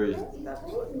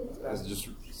I just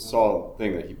saw a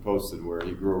thing that he posted where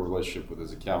he grew a relationship with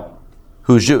his accountant.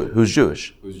 Who's Jewish? Who's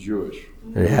Jewish? Who's Jewish.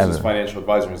 There you He have was his it. financial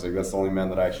advisor. He's like, that's the only man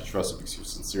that I actually trusted because he was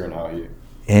sincere in how he...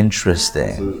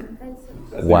 Interesting. So,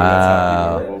 I think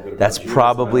Wow. That's Jews.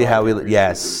 probably how he...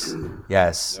 Yes.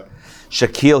 Yes. Yep.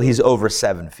 Shaquille, he's over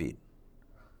 7 feet.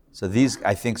 So these,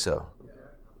 I think so.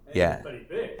 Yeah.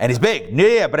 And he's big.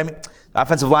 Yeah, but I mean,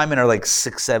 offensive linemen are like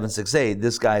 6'7", 6'8".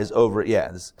 This guy is over,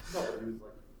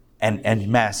 and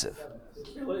massive.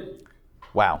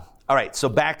 Wow. All right, so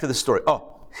back to the story.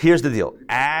 Oh, here's the deal.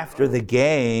 After the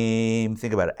game,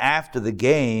 think about it. After the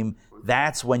game,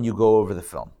 that's when you go over the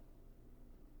film.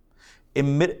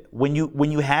 When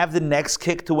you have the next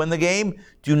kick to win the game,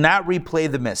 do not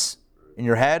replay the miss in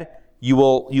your head. You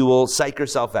will psych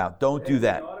yourself out. Don't do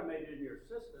that. Automated in your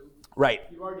system. Right.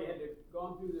 You already had to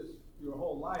gone through this your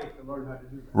whole life to learn how to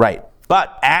do that. Right.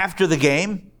 But after the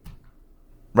game,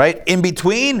 right, in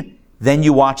between, then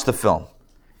you watch the film.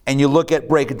 And you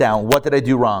break it down. What did I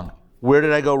do wrong? Where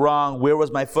did I go wrong? Where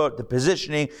was my foot? The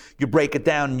positioning. You break it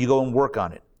down and you go and work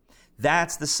on it.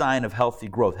 That's the sign of healthy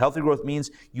growth. Healthy growth means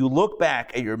you look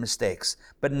back at your mistakes,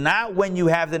 but not when you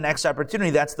have the next opportunity.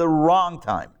 That's the wrong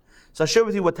time. So I'll share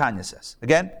with you what Tanya says.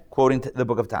 Again, quoting the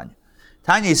book of Tanya.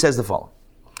 Tanya says the following.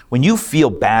 When you feel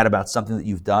bad about something that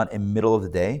you've done in the middle of the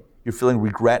day, you're feeling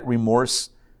regret,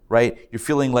 remorse, right? You're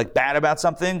feeling like bad about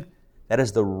something, that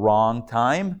is the wrong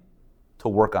time to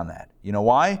work on that. You know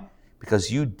why?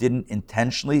 Because you didn't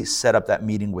intentionally set up that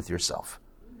meeting with yourself.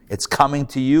 It's coming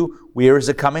to you. Where is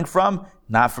it coming from?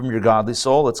 Not from your godly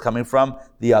soul. It's coming from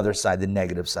the other side, the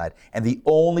negative side. And the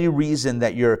only reason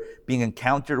that you're being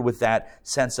encountered with that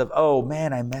sense of, oh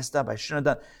man, I messed up, I shouldn't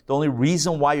have done, the only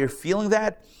reason why you're feeling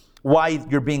that, why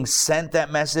you're being sent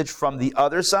that message from the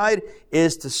other side,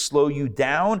 is to slow you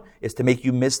down, is to make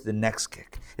you miss the next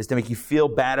kick, is to make you feel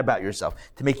bad about yourself,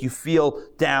 to make you feel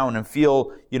down and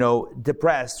feel,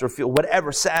 depressed or feel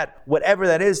whatever, sad, whatever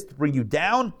that is, to bring you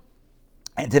down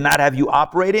and to not have you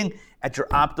operating at your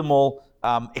optimal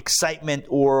excitement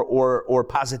or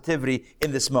positivity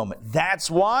in this moment. That's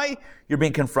why you're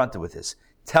being confronted with this.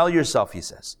 Tell yourself, he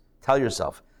says,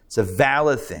 it's a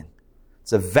valid thing.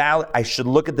 I should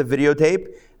look at the videotape.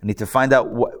 I need to find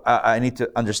out I need to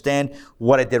understand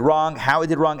what I did wrong, how I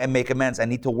did wrong, and make amends. I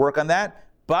need to work on that,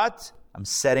 but I'm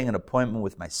setting an appointment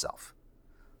with myself.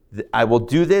 I will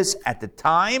do this at the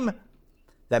time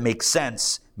that makes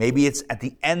sense. Maybe it's at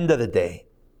the end of the day,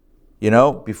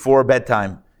 before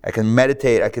bedtime. I can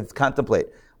meditate, I can contemplate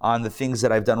on the things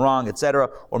that I've done wrong, etc.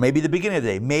 Or maybe the beginning of the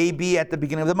day, maybe at the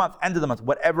beginning of the month, end of the month,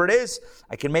 whatever it is,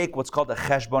 I can make what's called a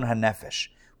cheshbon hanefesh,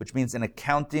 which means an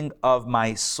accounting of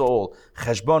my soul.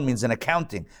 Cheshbon means an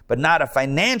accounting, but not a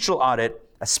financial audit,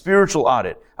 a spiritual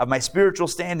audit of my spiritual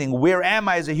standing. Where am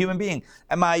I as a human being?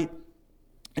 Am I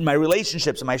in my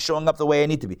relationships? Am I showing up the way I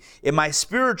need to be? In my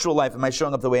spiritual life, am I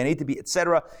showing up the way I need to be,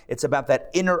 etc.? It's about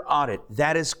that inner audit.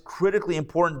 That is critically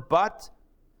important, but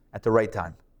at the right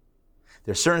time.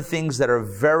 There are certain things that are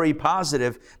very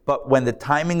positive, but when the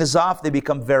timing is off, they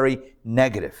become very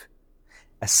negative.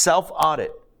 A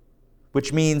self-audit,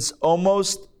 which means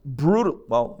almost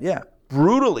brutally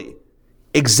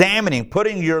examining,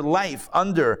 putting your life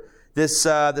under this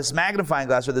magnifying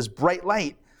glass or this bright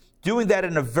light, doing that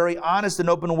in a very honest and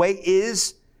open way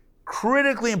is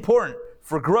critically important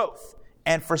for growth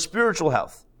and for spiritual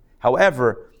health.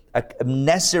 However, a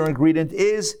necessary ingredient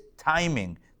is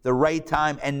timing, the right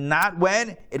time, and not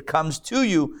when it comes to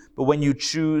you, but when you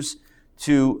choose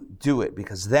to do it,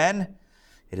 because then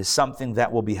it is something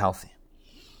that will be healthy.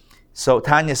 So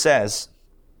Tanya says,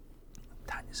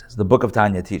 the book of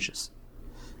Tanya teaches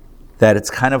that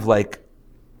it's kind of like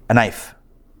a knife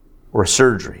or a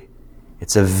surgery.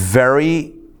 It's a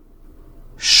very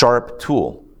sharp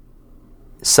tool,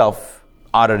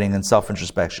 self-auditing and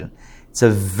self-introspection. It's a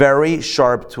very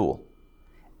sharp tool.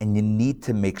 And you need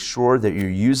to make sure that you're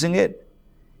using it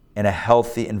in a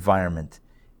healthy environment,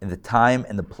 in the time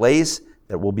and the place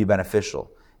that will be beneficial,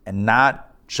 and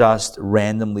not just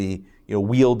randomly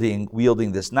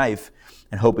wielding this knife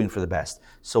and hoping for the best.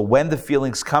 So when the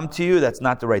feelings come to you, that's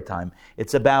not the right time.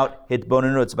 It's about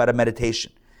hitbonenu, it's about a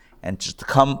meditation. And just to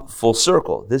come full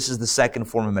circle, this is the second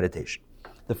form of meditation.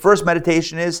 The first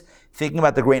meditation is thinking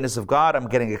about the greatness of God. I'm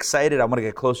getting excited. I want to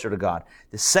get closer to God.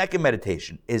 The second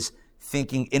meditation is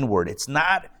thinking inward. It's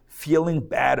not feeling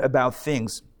bad about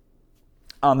things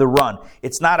on the run.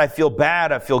 It's not I feel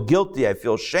bad, I feel guilty, I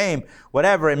feel shame,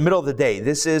 whatever, in the middle of the day.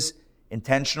 This is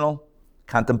intentional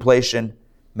contemplation,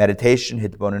 meditation,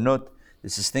 hitbonenut.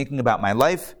 This is thinking about my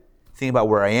life, thinking about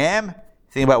where I am,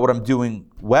 thinking about what I'm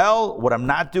doing well, what I'm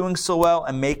not doing so well,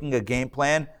 and making a game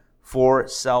plan for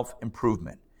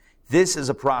self-improvement. This is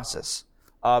a process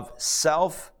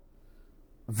of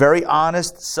very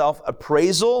honest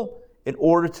self-appraisal in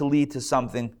order to lead to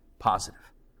something positive.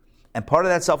 And part of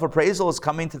that self-appraisal is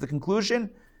coming to the conclusion,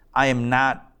 I am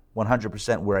not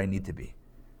 100% where I need to be.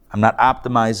 I'm not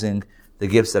optimizing the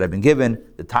gifts that I've been given,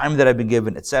 the time that I've been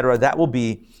given, etc. That will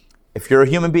be, if you're a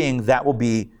human being, that will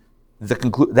be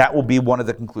one of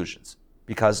the conclusions.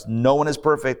 Because no one is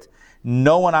perfect,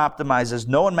 no one optimizes,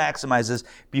 no one maximizes.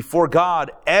 Before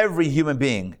God, every human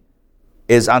being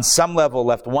is on some level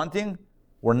left wanting.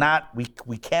 We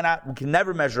can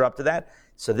never measure up to that.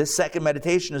 So this second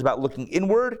meditation is about looking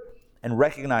inward and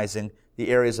recognizing the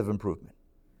areas of improvement.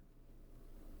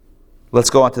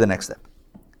 Let's go on to the next step.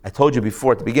 I told you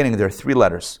before at the beginning there are 3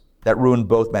 letters that ruin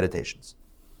both meditations.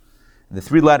 And the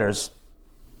 3 letters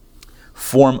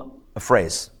form a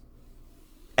phrase: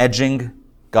 edging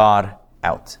God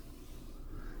out.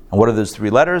 And what are those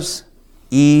 3 letters?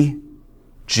 E-G-O,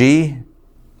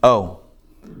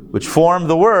 which form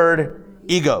the word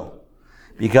ego.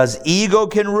 Because ego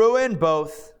can ruin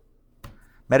both.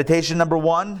 Meditation number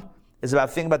 1 is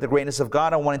about thinking about the greatness of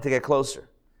God and wanting to get closer.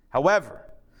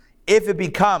 However, if it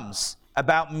becomes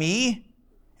about me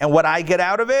and what I get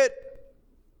out of it,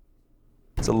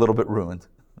 it's a little bit ruined.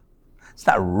 It's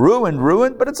not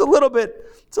ruined, but it's a little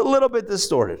bit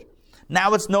distorted.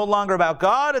 Now it's no longer about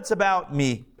God, it's about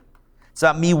me. It's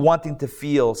about me wanting to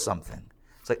feel something.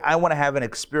 It's like I want to have an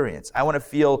experience. I want to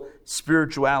feel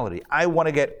spirituality. I want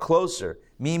to get closer.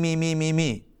 Me.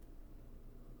 It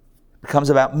becomes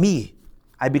about me.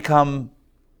 I become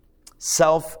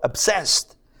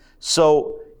self-obsessed.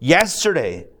 So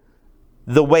yesterday,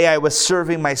 the way I was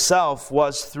serving myself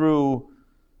was through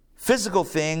physical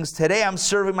things. Today I'm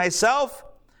serving myself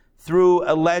through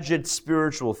alleged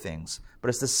spiritual things. But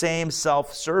it's the same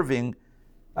self-serving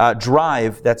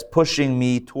drive that's pushing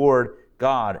me toward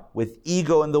God. With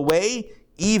ego in the way,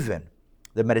 even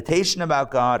the meditation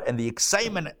about God and the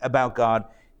excitement about God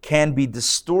can be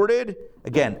distorted.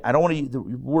 Again, I don't want to use the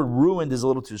word ruined is a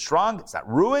little too strong. It's not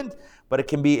ruined, but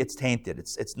it's tainted.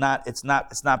 It's not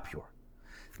pure.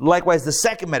 Likewise, the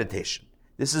second meditation.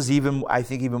 This is even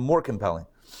more compelling.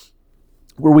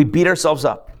 Where we beat ourselves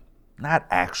up. Not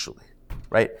actually,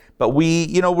 right? But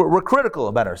we're critical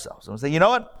about ourselves. And we say, you know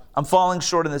what? I'm falling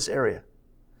short in this area.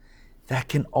 That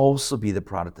can also be the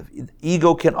product of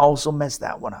ego. Can also mess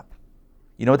that one up.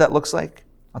 You know what that looks like?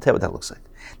 I'll tell you what that looks like.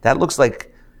 That looks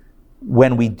like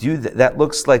when we do that. That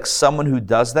looks like someone who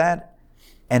does that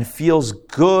and feels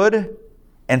good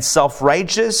and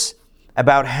self-righteous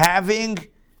about having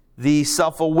the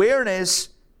self-awareness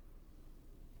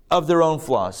of their own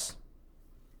flaws.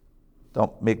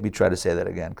 Don't make me try to say that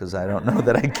again, because I don't know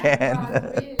that I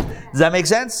can. Does that make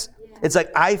sense? Yeah. It's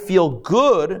like I feel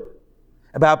good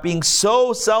about being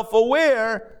so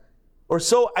self-aware, or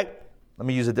let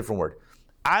me use a different word.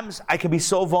 I can be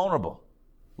so vulnerable.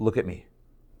 Look at me.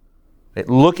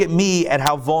 Look at me at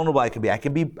how vulnerable I can be. I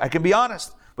can be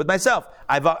honest with myself.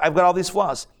 I've got all these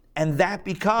flaws. And that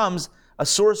becomes a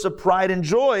source of pride and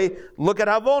joy. Look at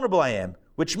how vulnerable I am.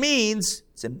 Which means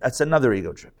it's another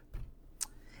ego trip.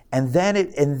 And then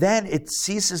it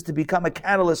ceases to become a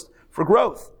catalyst for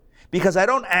growth. Because I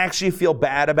don't actually feel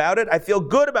bad about it. I feel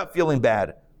good about feeling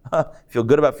bad. Feel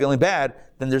good about feeling bad,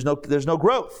 then there's no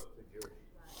growth.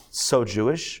 So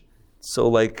Jewish.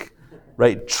 So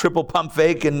right, triple pump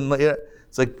fake, and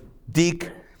it's like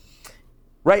deek.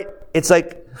 Right? It's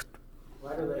like,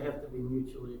 why do they have to be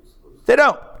mutually exclusive? They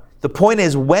don't. The point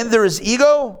is, when there is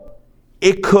ego,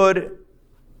 it could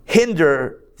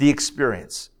hinder the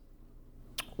experience.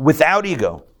 Without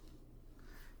ego,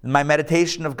 my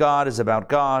meditation of God is about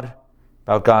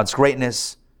God's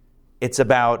greatness. It's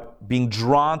about being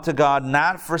drawn to God,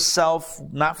 not for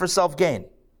self-gain,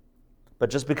 but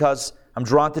just because I'm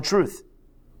drawn to truth.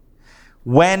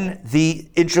 When the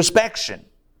introspection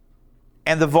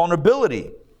and the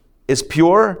vulnerability is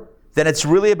pure, then it's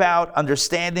really about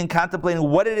understanding, contemplating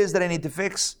what it is that I need to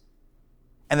fix,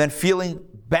 and then feeling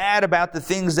bad about the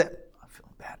things that I'm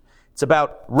feeling bad. It's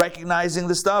about recognizing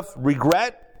the stuff,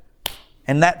 regret,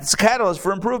 and that's a catalyst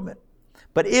for improvement.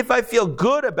 But if I feel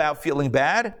good about feeling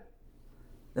bad,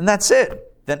 then that's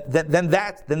it. Then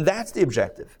that's the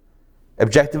objective.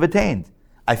 Objective attained.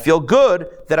 I feel good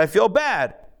that I feel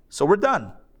bad. So we're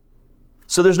done.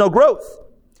 So there's no growth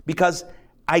because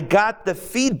I got the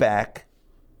feedback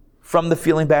from the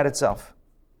feeling bad itself.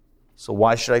 So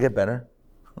why should I get better?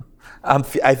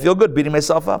 I feel good beating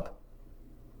myself up.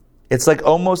 It's like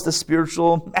almost a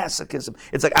spiritual masochism.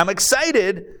 It's like I'm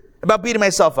excited about beating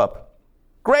myself up.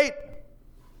 Great.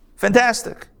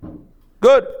 Fantastic.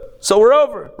 Good. So we're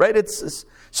over, right?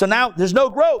 So now there's no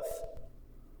growth.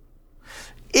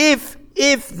 If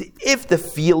the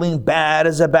feeling bad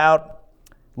is about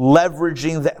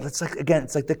leveraging that,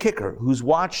 it's like the kicker who's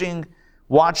watching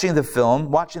the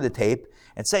film, watching the tape,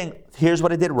 and saying, here's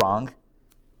what I did wrong,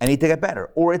 I need to get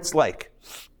better. Or it's like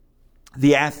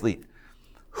the athlete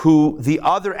who the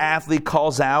other athlete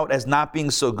calls out as not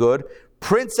being so good,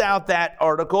 prints out that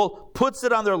article, puts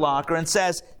it on their locker, and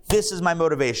says, this is my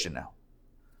motivation now.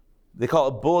 They call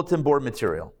it bulletin board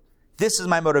material. This is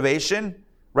my motivation,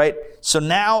 right? So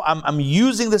now I'm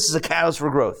using this as a catalyst for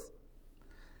growth.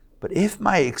 But if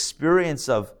my experience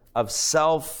of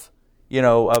self,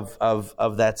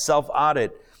 of that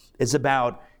self-audit is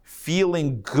about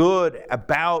feeling good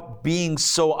about being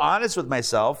so honest with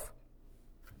myself,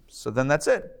 so then that's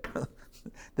it.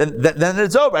 then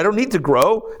it's over. I don't need to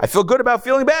grow. I feel good about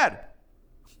feeling bad.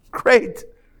 Great.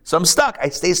 So I'm stuck. I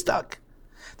stay stuck.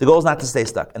 The goal is not to stay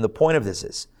stuck. And the point of this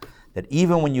is that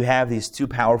even when you have these two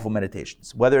powerful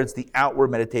meditations, whether it's the outward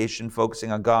meditation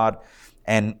focusing on God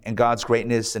and God's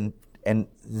greatness and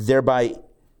thereby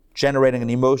generating an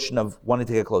emotion of wanting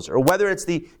to get closer, or whether it's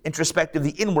the introspective,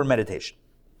 the inward meditation,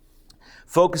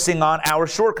 focusing on our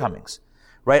shortcomings,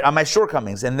 right, on my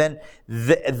shortcomings, and then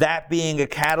that being a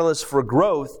catalyst for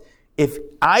growth, if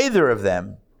either of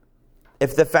them,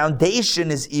 if the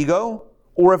foundation is ego,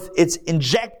 or if it's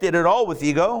injected at all with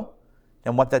ego,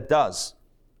 then what that does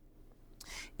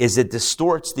is it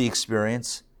distorts the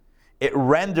experience, it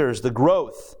renders the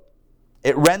growth,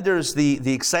 it renders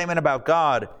the excitement about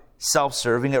God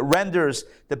self-serving, it renders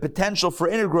the potential for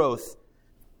inner growth,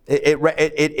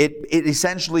 it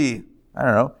essentially, I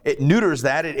don't know, it neuters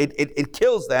that, it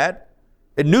kills that,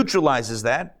 it neutralizes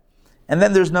that, and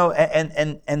then there's no,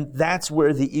 and that's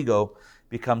where the ego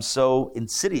becomes so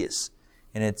insidious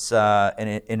in its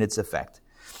effect.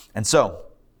 And so,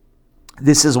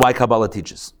 this is why Kabbalah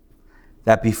teaches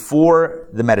that before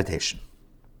the meditation,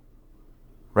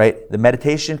 right, the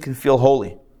meditation can feel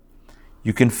holy.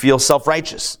 You can feel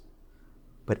self-righteous.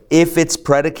 But if it's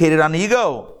predicated on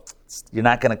ego, you're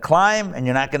not going to climb and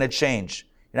you're not going to change.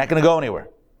 You're not going to go anywhere.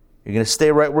 You're going to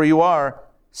stay right where you are,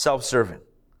 self-serving.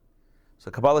 So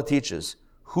Kabbalah teaches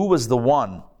who was the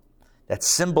one that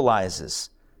symbolizes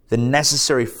the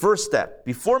necessary first step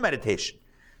before meditation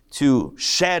to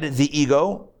shed the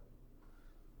ego.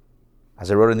 As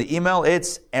I wrote in the email,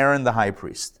 it's Aaron the high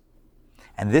priest.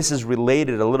 And this is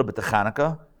related a little bit to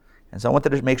Hanukkah. And so I wanted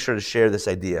to make sure to share this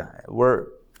idea.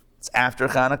 It's after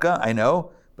Hanukkah, I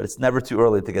know, but it's never too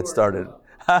early to get started.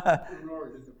 The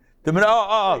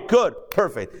menorah, good,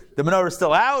 perfect. The menorah is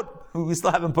still out. We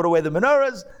still haven't put away the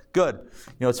menorahs. Good.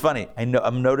 You know, it's funny.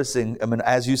 I'm noticing,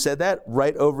 as you said that,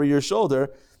 right over your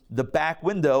shoulder, the back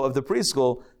window of the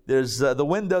preschool, there's the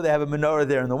window. They have a menorah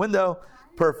there in the window.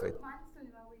 Perfect.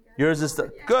 Yours is still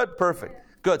good, perfect.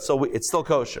 Good, so it's still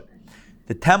kosher.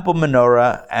 The temple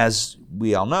menorah, as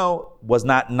we all know, was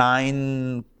not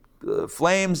 9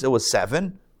 flames, it was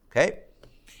 7. Okay?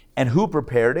 And who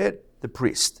prepared it? The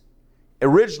priest.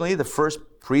 Originally, the first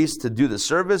priest to do the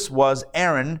service was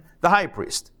Aaron, the high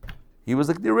priest. He was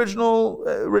like the original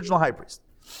high priest.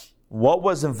 What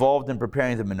was involved in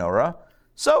preparing the menorah?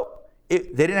 So, they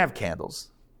didn't have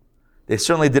candles. They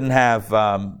certainly didn't have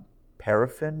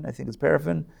paraffin, I think it's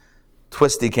paraffin,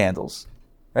 twisty candles,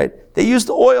 right? They used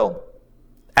oil,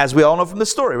 as we all know from the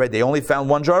story, right? They only found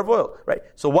 1 jar of oil, right?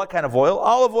 So what kind of oil?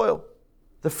 Olive oil.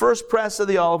 The first press of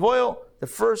the olive oil, the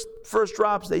first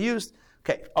drops they used,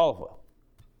 okay, olive oil.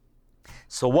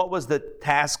 So what was the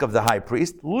task of the high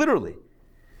priest? Literally,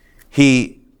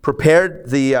 he prepared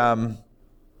the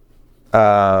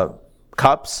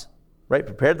cups, right?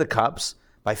 Prepared the cups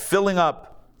by filling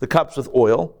up the cups with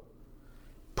oil,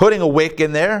 putting a wick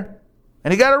in there,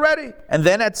 and he got it ready. And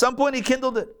then at some point he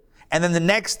kindled it. And then the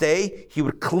next day he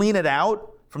would clean it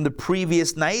out from the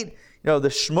previous night. You know, the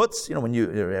schmutz, you know, when you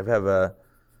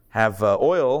have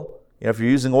oil, you know, if you're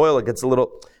using oil, it gets a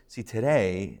little... See,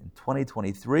 today, in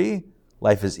 2023,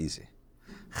 life is easy.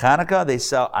 Hanukkah, they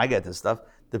sell, I get this stuff,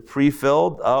 the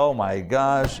pre-filled, oh my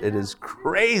gosh, it is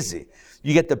crazy.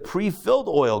 You get the pre-filled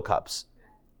oil cups,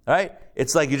 right?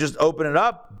 It's like you just open it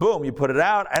up, boom, you put it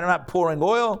out. I'm not pouring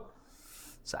oil.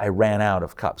 So I ran out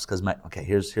of cups because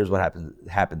here's what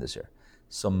happened this year.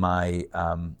 So I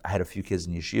had a few kids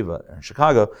in yeshiva in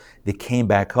Chicago. They came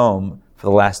back home for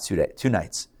the last 2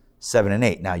 nights, 7 and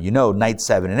 8. Now, night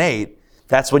 7 and 8,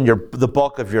 that's when the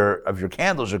bulk of your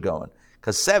candles are going.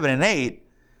 Because 7 and 8,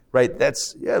 right,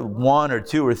 that's 1 or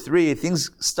 2 or 3,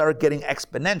 things start getting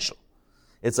exponential.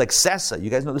 It's like Sessa. You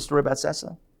guys know the story about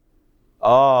Sessa?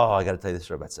 Oh, I got to tell you the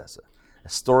story about Sessa. A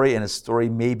story in a story,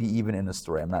 maybe even in a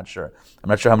story. I'm not sure. I'm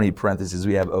not sure how many parentheses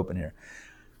we have open here.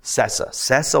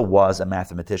 Sessa was a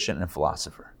mathematician and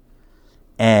philosopher.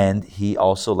 And he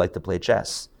also liked to play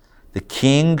chess. The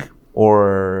king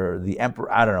or the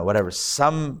emperor, I don't know, whatever,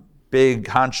 some big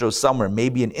honcho somewhere,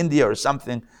 maybe in India or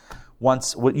something,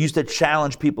 once used to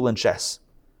challenge people in chess.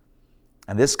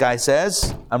 And this guy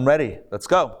says, I'm ready. Let's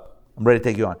go. I'm ready to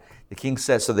take you on. The king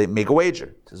says, so they make a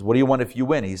wager. He says, what do you want if you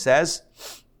win? He says,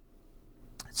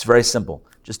 it's very simple.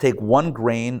 Just take 1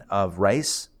 grain of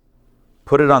rice,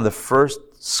 put it on the first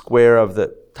square of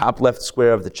the top left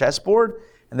square of the chessboard,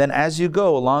 and then as you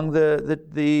go along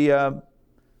the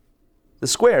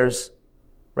squares,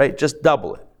 right, just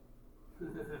double it.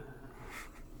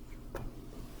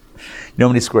 You know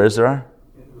how many squares there are?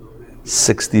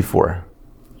 64.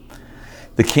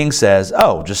 The king says,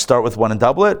 oh, just start with 1 and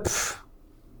double it? Pfft.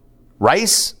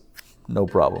 Rice? No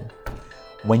problem.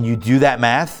 When you do that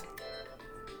math,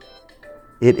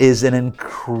 it is an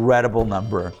incredible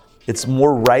number. It's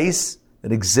more rice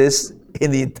that exists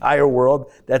in the entire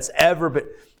world that's ever been.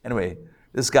 Anyway,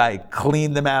 this guy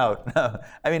cleaned them out.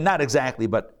 I mean, not exactly,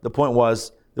 but the point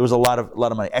was there was a lot of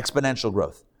money, exponential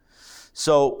growth.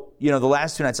 So, the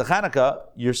last 2 nights of Hanukkah,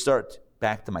 you start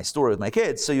back to my story with my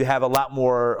kids. So you have a lot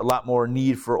more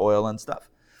need for oil and stuff.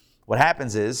 What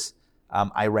happens is,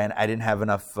 I didn't have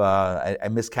enough. I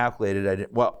miscalculated. I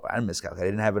didn't miscalculate. I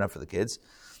didn't have enough for the kids.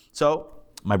 So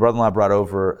my brother-in-law brought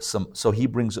over some. So he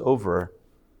brings over.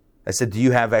 I said, "Do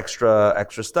you have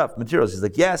extra stuff, materials?" He's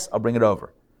like, "Yes, I'll bring it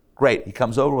over." Great. He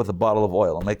comes over with a bottle of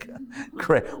oil. I'm like,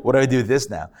 "Great. What do I do with this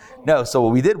now?" No. So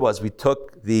what we did was we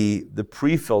took the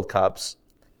pre-filled cups,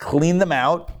 cleaned them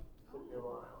out.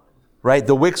 Right.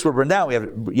 The wicks were burned out. We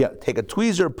have take a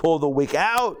tweezer, pull the wick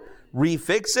out,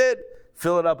 refix it,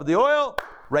 fill it up with the oil,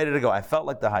 ready to go. I felt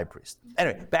like the high priest.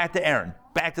 Anyway, back to Aaron.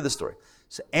 Back to the story.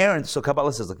 So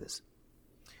Kabbalah says like this.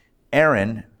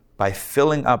 Aaron, by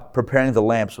preparing the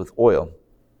lamps with oil,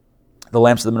 the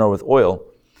lamps of the menorah with oil,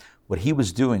 what he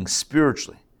was doing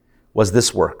spiritually was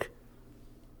this work.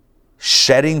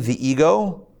 Shedding the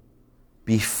ego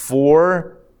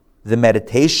before the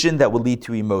meditation that will lead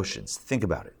to emotions. Think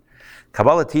about it.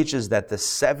 Kabbalah teaches that the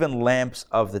 7 lamps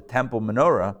of the temple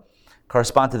menorah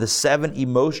correspond to the 7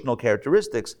 emotional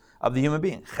characteristics of the human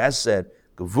being. Chesed,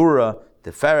 Gevura,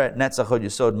 Tiferet, Netzach, Hod,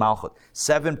 Yesod, Malchut.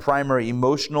 7 primary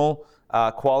emotional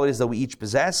qualities that we each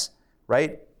possess,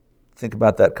 right? Think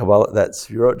about that Kabbalah, that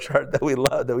Sefirot chart that we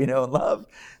love, that we know and love.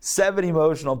 7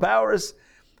 emotional powers,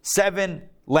 7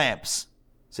 lamps.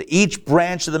 So each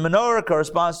branch of the menorah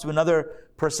corresponds to another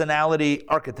personality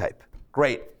archetype.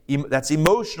 Great. That's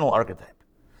emotional archetype.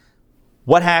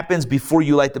 What happens before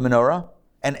you light the menorah?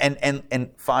 And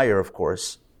fire, of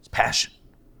course, is passion.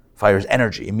 Fire is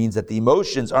energy. It means that the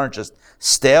emotions aren't just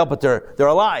stale, but they're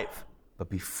alive. But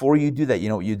before you do that, you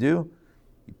know what you do?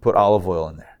 You put olive oil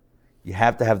in there. You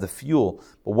have to have the fuel.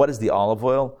 But what is the olive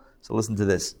oil? So listen to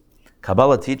this.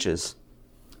 Kabbalah teaches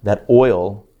that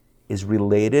oil is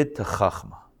related to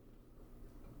chachma.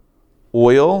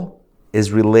 Oil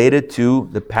is related to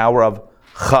the power of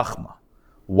chachma.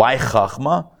 Why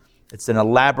chachma? It's an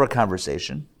elaborate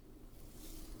conversation.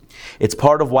 It's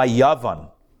part of why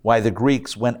the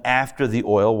Greeks went after the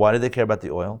oil. Why did they care about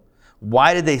the oil?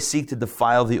 Why did they seek to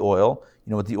defile the oil?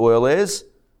 You know what the oil is?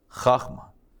 Chachma.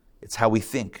 It's how we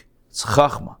think. It's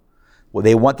chachma. Well,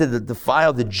 they wanted to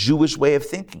defile the Jewish way of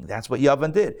thinking. That's what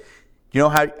Yavan did. You know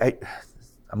how,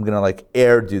 I'm going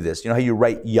to do this. You know how you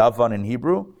write Yavan in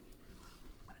Hebrew? I'm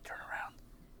going to turn around.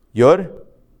 Yod,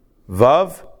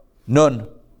 Vav, Nun.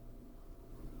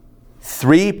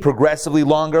 3 progressively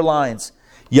longer lines.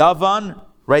 Yavan,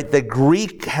 right? The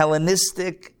Greek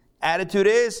Hellenistic attitude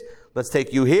is, let's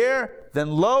take you here,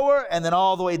 then lower, and then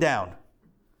all the way down.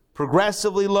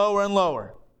 Progressively lower and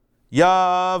lower.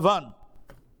 Yavan.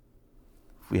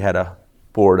 If we had a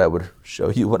board, I would show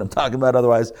you what I'm talking about.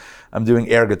 Otherwise, I'm doing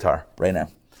air guitar right now.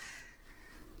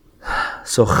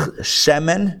 So,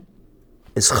 shemen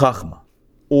is chachma.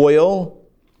 Oil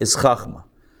is chachma.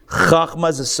 Chachma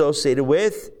is associated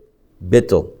with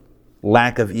bittul,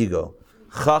 lack of ego.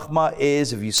 Chachma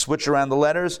is, if you switch around the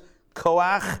letters,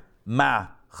 koach ma.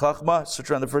 Chachma,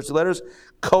 switch around the first 2 letters.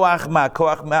 Koach ma.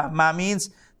 Koach ma means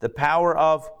the power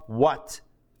of what?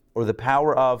 Or the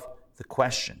power of the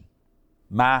question.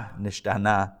 Ma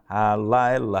nishtana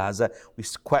halayla. We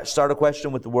start a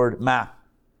question with the word ma.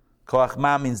 Koach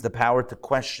ma means the power to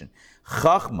question.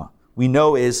 Chachma, we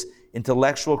know, is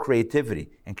intellectual creativity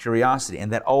and curiosity,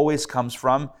 and that always comes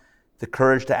from the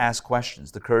courage to ask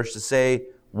questions, the courage to say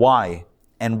why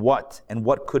and what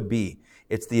could be.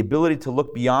 It's the ability to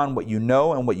look beyond what you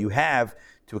know and what you have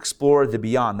to explore the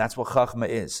beyond. That's what Chachma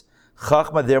is.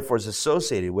 Chachma, therefore, is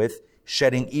associated with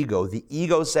shedding ego. The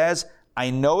ego says, I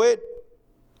know it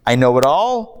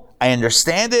all, I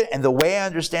understand it, and the way I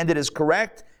understand it is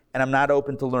correct, and I'm not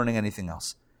open to learning anything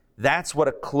else. That's what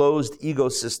a closed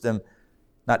ecosystem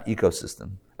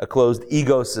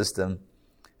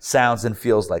sounds and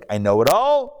feels like. I know it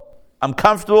all, I'm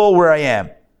comfortable where I am.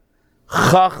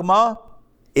 Chachma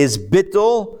is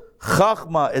bittul.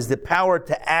 Chachma is the power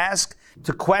to ask,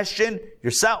 to question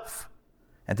yourself,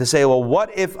 and to say, well,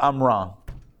 what if I'm wrong?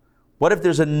 What if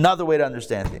there's another way to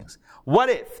understand things? What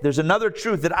if there's another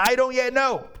truth that I don't yet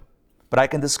know, but I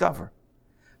can discover?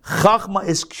 Chachma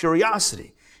is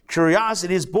curiosity.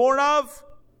 Curiosity is born of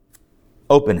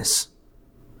openness.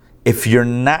 If you're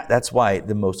not, that's why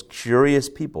the most curious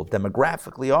people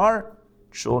demographically are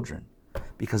children,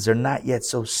 because they're not yet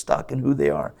so stuck in who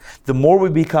they are. The more we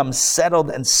become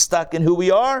settled and stuck in who we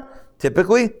are,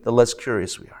 typically, the less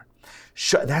curious we are.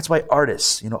 That's why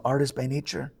artists, artists by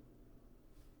nature,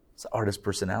 it's artist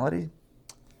personality,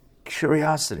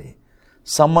 curiosity.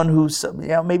 Someone who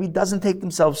maybe doesn't take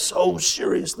themselves so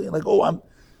seriously, like,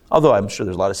 although I'm sure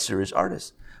there's a lot of serious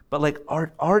artists, but like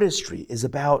artistry is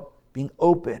about being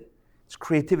open. It's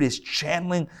creativity. It's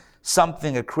channeling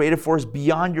something, a creative force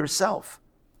beyond yourself.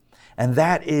 And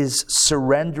that is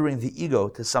surrendering the ego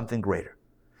to something greater.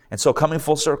 And so coming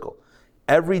full circle,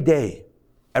 every day,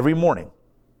 every morning,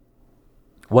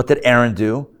 what did Aaron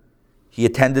do? He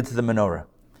attended to the menorah.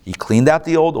 He cleaned out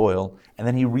the old oil, and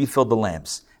then he refilled the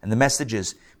lamps. And the message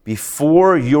is,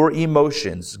 before your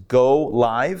emotions go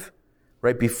live,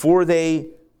 right, before they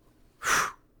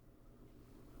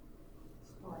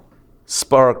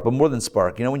spark, but more than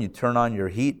spark, when you turn on your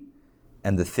heat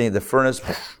and the furnace,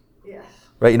 Yes.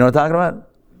 right? You know what I'm talking about?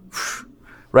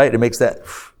 Right? It makes that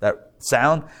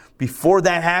sound. Before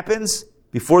that happens,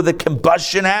 before the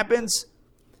combustion happens,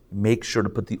 make sure to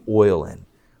put the oil in,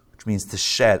 which means to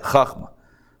shed chachma,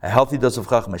 a healthy dose of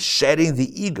chachma, shedding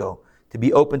the ego to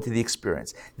be open to the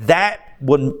experience. That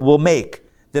will make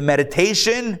the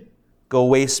meditation go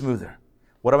way smoother.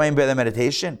 What do I mean by the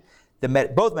meditation?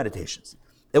 Both meditations.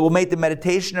 It will make the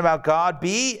meditation about God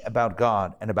be about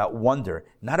God and about wonder,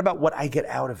 not about what I get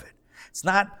out of it. It's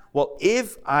not, well,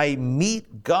 if I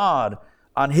meet God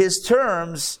on His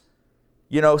terms,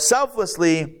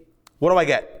 selflessly, what do I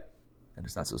get? And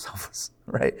it's not so selfless,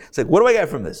 right? It's like, what do I get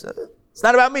from this? It's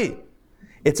not about me.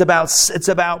 It's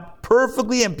about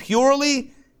perfectly and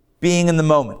purely being in the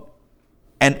moment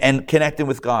and connecting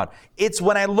with God. It's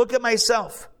when I look at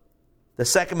myself, the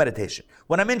second meditation,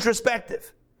 when I'm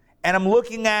introspective and I'm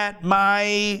looking at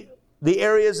the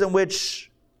areas in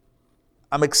which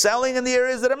I'm excelling and the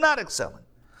areas that I'm not excelling.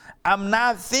 I'm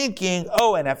not thinking,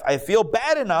 and if I feel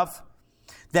bad enough,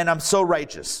 then I'm so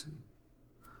righteous.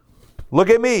 Look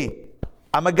at me.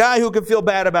 I'm a guy who can feel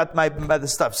bad about the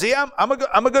stuff. See, I'm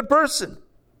a good person.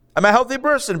 I'm a healthy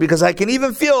person because I can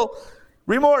even feel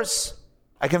remorse.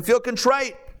 I can feel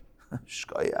contrite.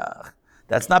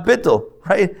 That's not bittul,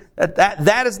 right?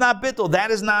 That is not bittul.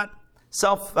 That is not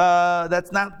self.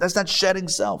 That's not shedding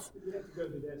self. You have to go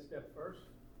through that step first.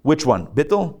 Which one?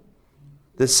 Bittul?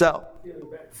 The self.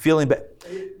 Feeling bad.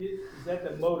 Is that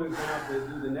the motive now to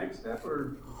do the next step,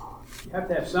 or you have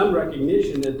to have some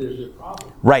recognition that there's a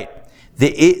problem? Right.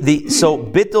 So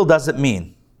bittul doesn't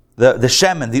mean the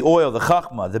shemen, the oil, the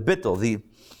chachma, the bittul,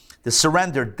 the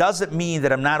surrender doesn't mean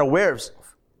that I'm not aware of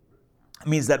self. It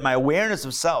means that my awareness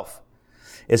of self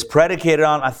is predicated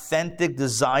on authentic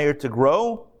desire to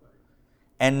grow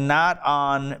and not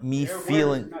on me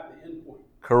feeling. Not the end point.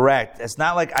 Correct. It's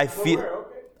not like I feel.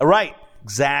 Okay. Right.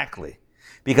 Exactly.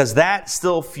 Because that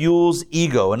still fuels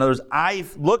ego. In other words, I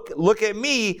look at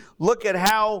me, look at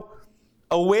how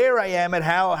aware I am and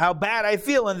how bad I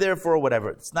feel, and therefore whatever.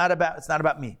 It's not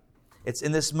about me. It's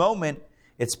in this moment,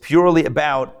 it's purely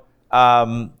about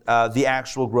the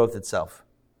actual growth itself.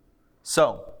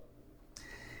 So,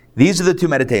 these are the two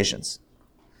meditations.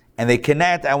 And they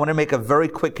connect. I want to make a very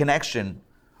quick connection.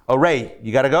 Oh, Ray,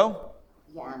 you got to go?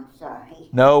 Yeah, I'm sorry.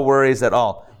 No worries at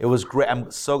all. It was great.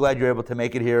 I'm so glad you're able to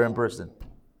make it here in person.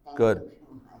 Good.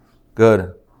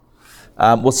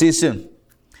 We'll see you soon.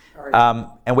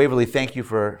 And Waverly, thank you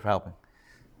for helping.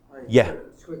 Right. Yeah.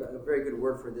 A very good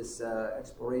word for this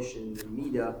exploration, the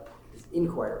mida, is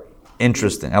inquiry.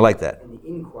 Interesting. I like that. And the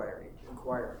inquiry.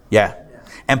 inquire. Yeah.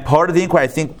 And part of the inquiry, I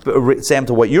think, Sam,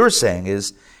 to what you're saying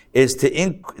is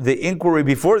the inquiry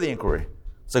before the inquiry.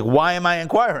 It's like, why am I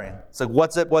inquiring? It's like,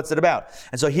 what's it about?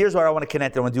 And so here's where I want to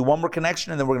connect. I want to do one more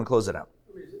connection, and then we're going to close it out.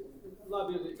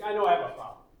 I know I have a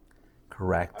problem.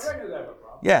 Correct. I recognize I have a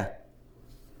problem. Yeah.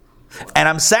 And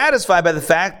I'm satisfied by the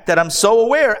fact that I'm so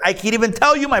aware I can't even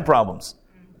tell you my problems.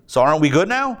 So aren't we good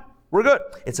now? We're good.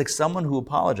 It's like someone who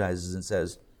apologizes and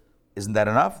says, isn't that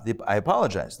enough? I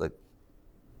apologize. Like,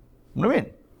 what do you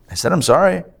mean? I said I'm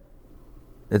sorry.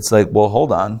 It's like, well,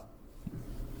 hold on.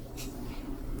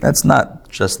 That's not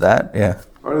just that. Yeah.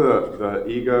 Part of the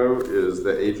ego is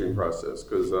the aging process,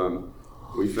 because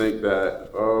we think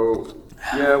that, oh,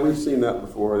 yeah, we've seen that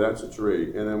before, that's a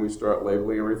tree. And then we start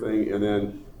labeling everything, and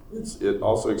then it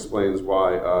also explains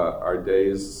why our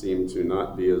days seem to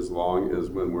not be as long as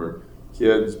when we're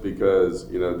kids, because,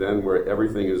 then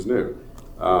everything is new.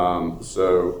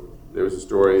 So there was a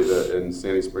story that in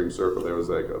Sandy Springs Circle, there was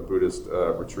like a Buddhist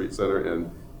retreat center,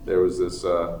 and there was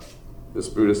this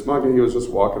Buddhist monk, and he was just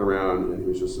walking around, and he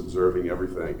was just observing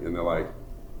everything. And they're like,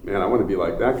 man, I want to be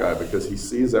like that guy, because he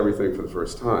sees everything for the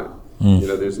first time.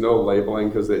 There's no labeling,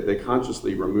 because they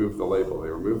consciously remove the label. They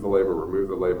remove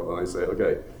the label, and I say,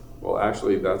 okay, well,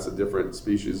 actually, that's a different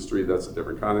species tree, that's a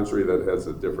different kind of tree, that has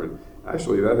a different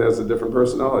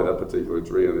personality, that particular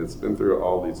tree, and it's been through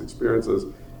all these experiences,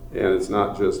 and it's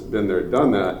not just been there,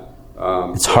 done that.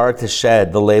 It's hard to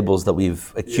shed the labels that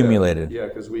we've accumulated. Yeah,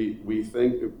 because we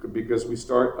think, because we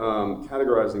start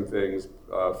categorizing things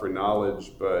for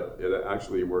knowledge, but it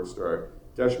actually works to our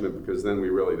detriment, because then we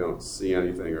really don't see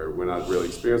anything, or we're not really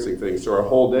experiencing things. So our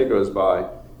whole day goes by,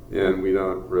 and we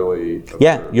don't really observe.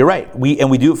 Yeah, you're right. We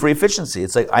do it for efficiency.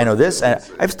 It's like, I know this,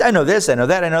 I know this, I know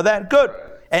that. Good.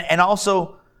 And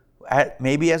also,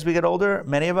 maybe as we get older,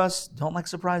 many of us don't like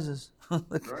surprises.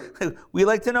 We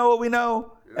like to know what we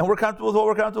know, and we're comfortable with what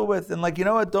we're comfortable with. And you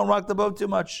know what? Don't rock the boat too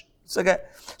much. It's okay.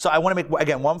 So I want to make,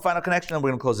 again, one final connection, and we're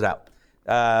going to close it out.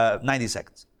 90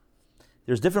 seconds.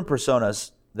 There's different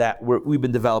personas that we've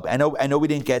been developing. I know we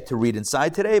didn't get to read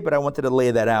inside today, but I wanted to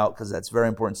lay that out because that's very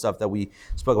important stuff that we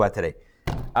spoke about today.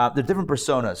 There are different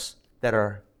personas that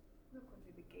are.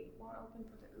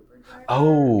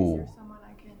 Oh. Is there someone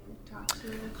I can talk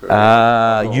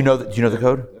to? Do you know the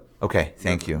code? Okay,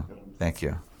 thank you.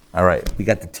 All right, we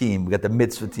got the team. We got the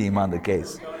mitzvah team on the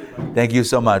case. Thank you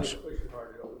so much.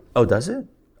 Oh, does it?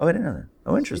 Oh, I didn't know that.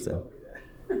 Oh, interesting.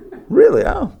 Really?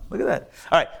 Oh, look at that.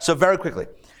 All right, so very quickly.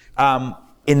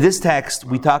 In this text,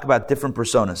 we talk about different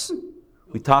personas.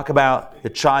 We talk about the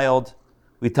child,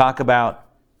 we talk about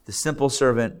the simple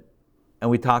servant,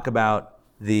 and we talk about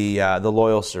the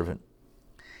loyal servant.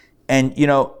 And,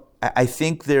 I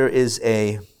think there is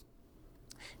a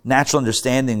natural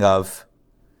understanding of,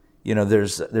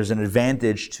 there's an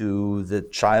advantage to the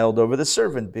child over the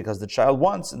servant, because the child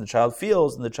wants, and the child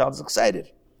feels, and the child's excited.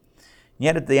 And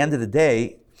yet at the end of the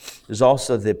day, there's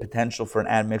also the potential for an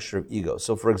admixture of ego.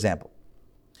 So, for example,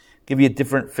 give you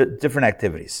different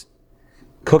activities.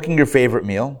 Cooking your favorite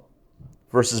meal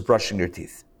versus brushing your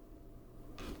teeth.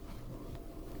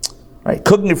 Right?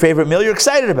 Cooking your favorite meal you're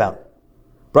excited about.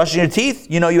 Brushing your teeth,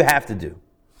 you have to do.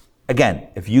 Again,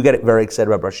 if you get very excited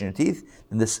about brushing your teeth,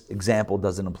 then this example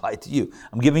doesn't apply to you.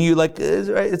 I'm giving you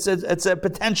it's a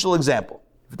potential example.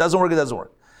 If it doesn't work, it doesn't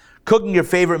work. Cooking your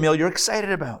favorite meal you're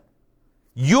excited about.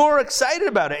 You're excited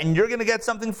about it, and you're going to get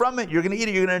something from it. You're going to eat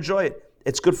it. You're going to enjoy it.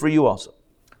 It's good for you also.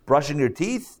 Brushing your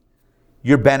teeth,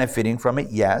 you're benefiting from it,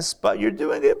 yes, but you're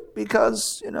doing it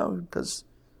because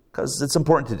it's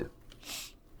important to do.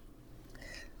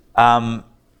 And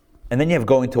then you have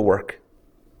going to work.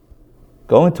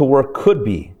 Going to work could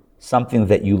be something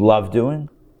that you love doing,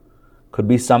 could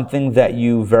be something that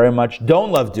you very much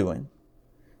don't love doing,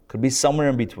 could be somewhere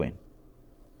in between.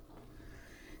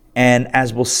 And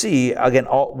as we'll see, again,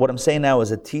 what I'm saying now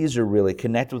is a teaser, really,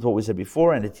 connected with what we said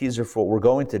before, and a teaser for what we're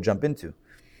going to jump into.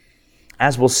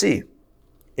 As we'll see,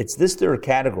 it's this third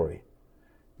category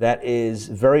that is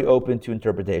very open to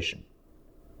interpretation.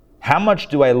 How much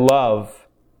do I love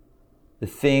the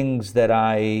things that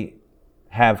I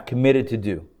have committed to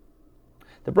do?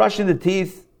 The brushing the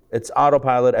teeth, it's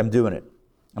autopilot, I'm doing it.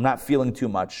 I'm not feeling too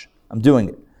much, I'm doing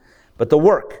it. But the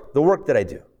work that I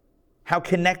do, how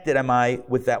connected am I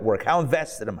with that work? How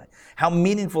invested am I? How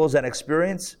meaningful is that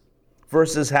experience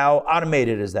versus how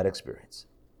automated is that experience?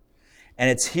 And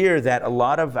it's here that a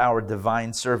lot of our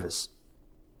divine service,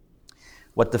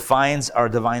 what defines our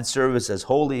divine service as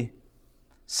holy,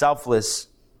 selfless,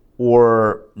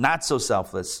 or not so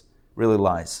selfless, really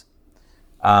lies.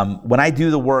 When I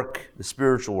do the work, the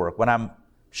spiritual work, when I'm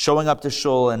showing up to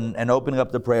shul and opening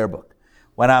up the prayer book,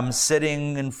 when I'm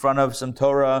sitting in front of some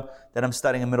Torah that I'm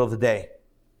studying in the middle of the day,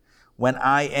 when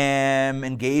I am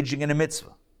engaging in a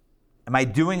mitzvah, am I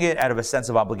doing it out of a sense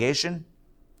of obligation,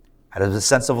 out of a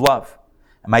sense of love?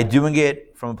 Am I doing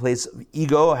it from a place of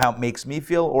ego, how it makes me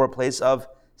feel, or a place of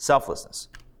selflessness?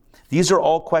 These are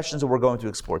all questions that we're going to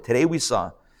explore. Today we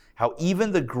saw how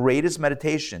even the greatest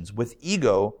meditations with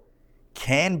ego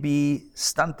can be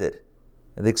stunted.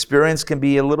 The experience can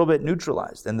be a little bit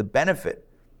neutralized, and the benefit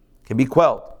can be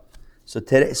quelled. So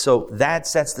that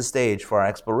sets the stage for our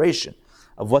exploration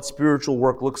of what spiritual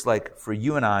work looks like for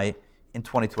you and I in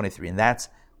 2023. And that's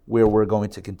where we're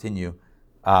going to continue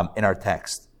in our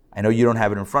text. I know you don't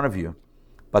have it in front of you,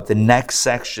 but the next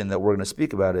section that we're going to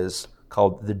speak about is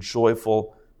called The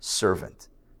Joyful Servant.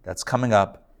 That's coming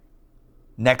up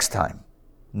next time.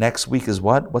 Next week is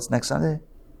what? What's next Sunday?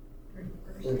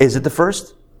 Is it the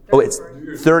 1st? Oh, it's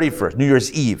 31st, New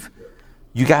Year's Eve.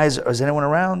 You guys, is anyone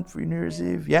around for New Year's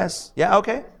Eve? Yes? Yeah,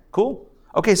 okay, cool.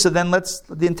 Okay, so then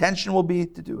the intention will be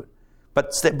to do it.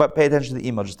 But pay attention to the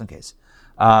email just in case.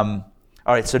 All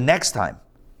right, so next time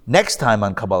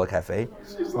on Kabbalah Café.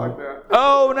 She's like that.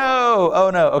 Oh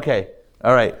no, okay.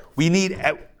 All right, we need,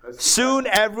 soon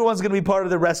everyone's going to be part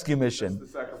of the rescue mission.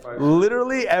 That's the sacrifice.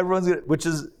 Literally everyone's going to, which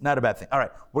is not a bad thing. All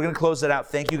right, we're going to close it out.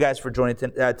 Thank you guys for joining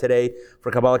today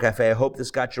for Kabbalah Café. I hope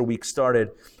this got your week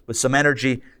started with some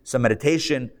energy, some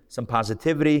meditation, some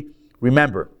positivity.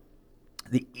 Remember,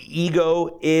 the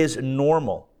ego is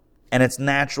normal and it's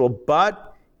natural,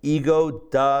 but ego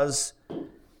does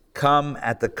come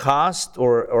at the cost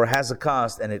or has a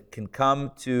cost, and it can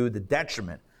come to the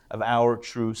detriment of our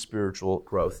true spiritual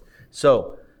growth.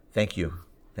 So, thank you.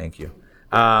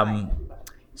 Hope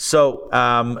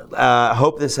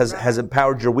this has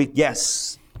empowered your week.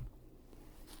 Yes.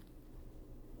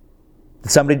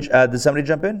 Did somebody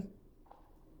jump in?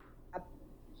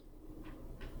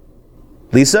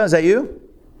 Lisa, is that you?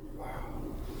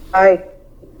 Hi,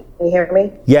 can you hear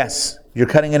me? Yes. You're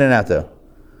cutting in and out though.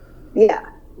 Yeah.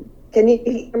 Can you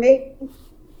hear me?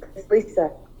 It's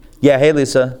Lisa. Yeah, hey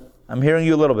Lisa. I'm hearing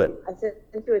you a little bit. I sent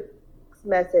you a text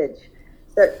message.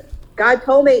 So God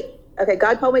told me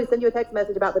to send you a text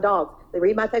message about the dogs. So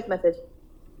read my text message.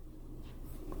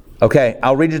 Okay,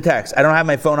 I'll read your text. I don't have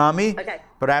my phone on me. Okay.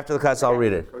 But after the class, I'll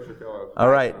read it. All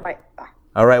right. All right. Bye.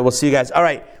 All right, we'll see you guys. All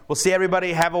right, we'll see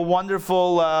everybody. Have a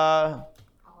wonderful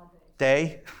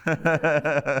day.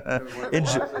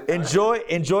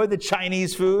 enjoy the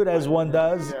Chinese food as one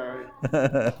does.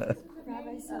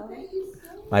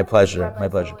 My pleasure.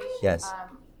 Yes.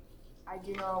 I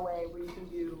do know a way where you can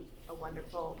do a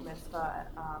wonderful mitzvah,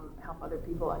 help other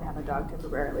people, and have a dog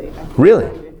temporarily.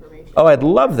 Really? Information. Oh, I'd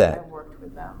love that. I've worked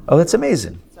with them. Oh, that's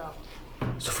amazing. So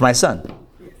for my son.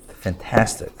 Yes.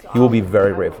 Fantastic. He will be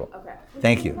very grateful. Okay.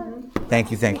 Thank you.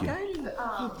 Thank you.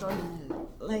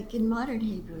 Like in modern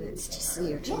Hebrew, it's to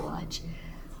see or to watch.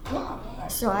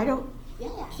 So I don't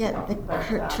get the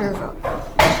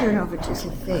turnover to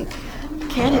think.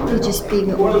 Can it be just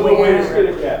being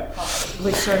aware?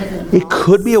 Which sort of It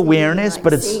could be awareness,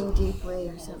 but it's seeing deeply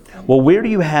or something. well. Where do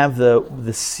you have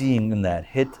the seeing in that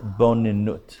hit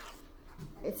boninut?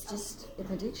 It's just in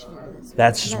the dictionary.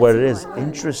 That's just what it is. how I read it.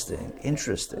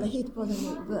 Interesting. Lahit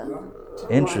bonanut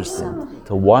ba. Interesting.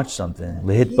 To watch something.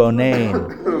 Lehit bonain.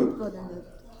 Lahit bonanut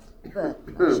ba.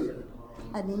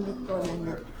 Animit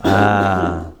bonanut.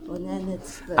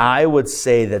 Bonanut ba. I would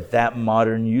say that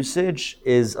modern usage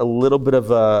is a little bit of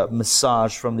a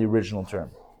massage from the original term.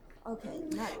 Okay.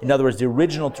 In other words, the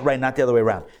original, right, not the other way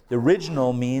around. The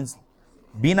original means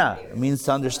bina, it means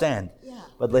to understand. Yeah.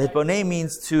 But lehit bonay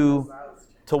means to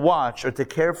watch or to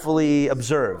carefully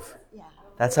observe. Yeah.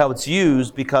 That's how it's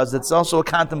used because it's also a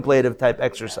contemplative type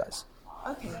exercise.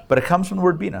 Okay. But it comes from the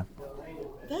word bina.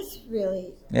 That's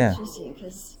really Yeah. interesting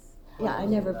because, I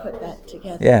never put that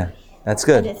together. Yeah, that's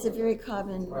And good. it's a very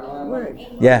common word.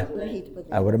 Yeah, Lahit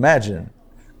bonanut. I would imagine.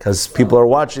 Because people are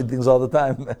watching things all the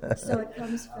time. So it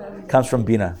comes from... Comes from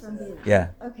bina. From Bina. Yeah.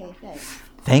 Okay, thanks.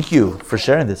 Thank you for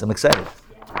sharing this. I'm excited.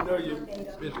 I know you're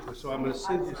busy, so I'm going to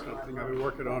send you something I've been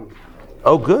working on.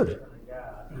 Oh, good.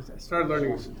 I started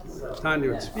learning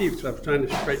Tanya and Steve, so I was trying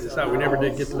to straighten this out. We never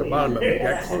did get to the bottom of it. We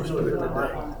got close to it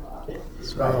today.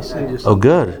 So I'll send you Oh, something.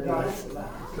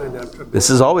 good.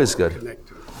 This is always good. Connect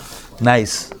to it.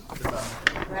 Nice.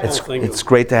 It's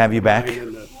great to have you back.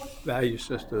 And the value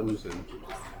systems and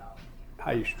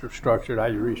how you structure it, how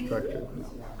you restructure it.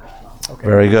 Okay.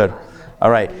 Very good.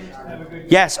 All right.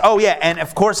 Yes. Oh, yeah. And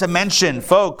of course, I mentioned,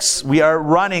 folks, we are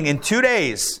running in 2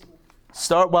 days.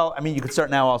 You could start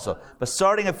now also. But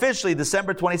starting officially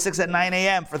December 26th at 9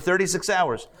 a.m. for 36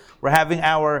 hours. We're having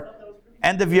our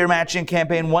end-of-year matching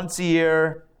campaign once a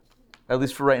year. at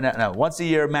least for right now. No, once a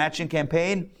year matching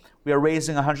campaign. We are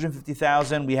raising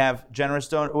 $150,000. We have generous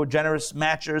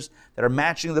matchers that are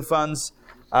matching the funds,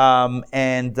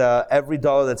 and every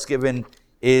dollar that's given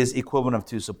is equivalent of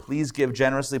 2. So please give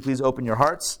generously. Please open your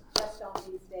hearts.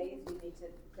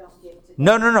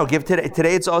 No. Give today.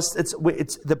 Today it's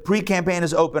the pre-campaign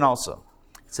is open also.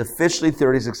 It's officially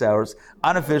 36 hours.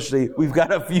 Unofficially, we've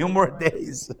got a few more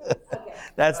days.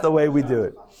 That's the way we do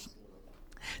it.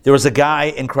 There was a guy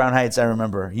in Crown Heights, I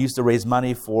remember. He used to raise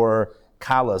money for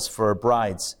Kabbalists, for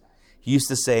brides. He used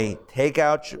to say, take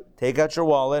out your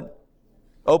wallet,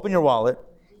 open your wallet,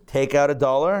 take out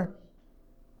 $1,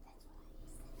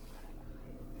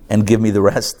 and give me the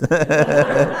rest.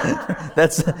 I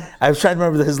was trying to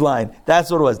remember his line. That's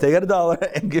what it was. Take out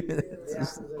 $1 and give me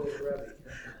the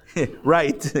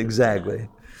Right, exactly.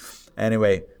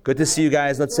 Anyway, good to see you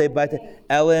guys. Let's say bye to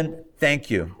Ellen.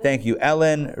 Thank you.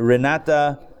 Ellen,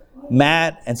 Renata,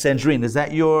 Matt, and Sandrine. Is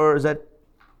that your buddy?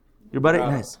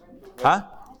 Renata. Nice. Huh?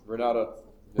 Renata.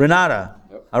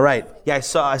 Yep. All right. Yeah, I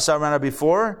saw Renata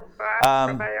before.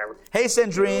 Hey,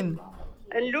 Sandrine.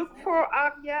 And look for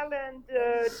Ariel and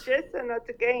Jason at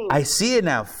the game. I see it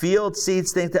now. Field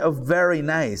seats, very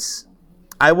nice.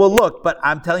 I will look, but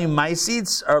I'm telling you, my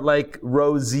seats are like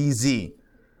row ZZ.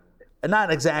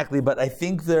 Not exactly, but I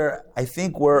think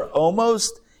we're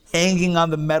almost hanging on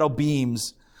the metal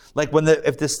beams. Like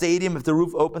if the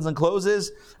roof opens and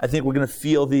closes, I think we're going to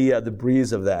feel the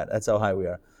breeze of that. That's how high we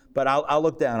are. But I'll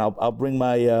look down. I'll bring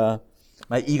my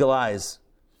eagle eyes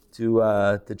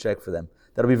to check for them.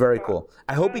 That'll be very cool.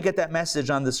 I hope we get that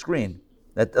message on the screen.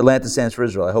 That Atlanta stands for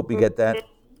Israel. I hope we get that.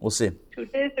 We'll see.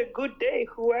 Today's a good day.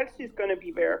 Who else is going to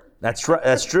be there? That's right.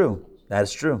 That's true. That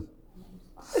is true.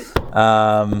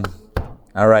 All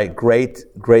right. Great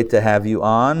to have you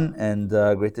on, and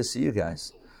great to see you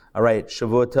guys. All right.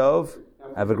 Shavua Tov.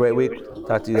 Have a great week.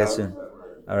 Talk to you guys soon.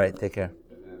 All right. Take care.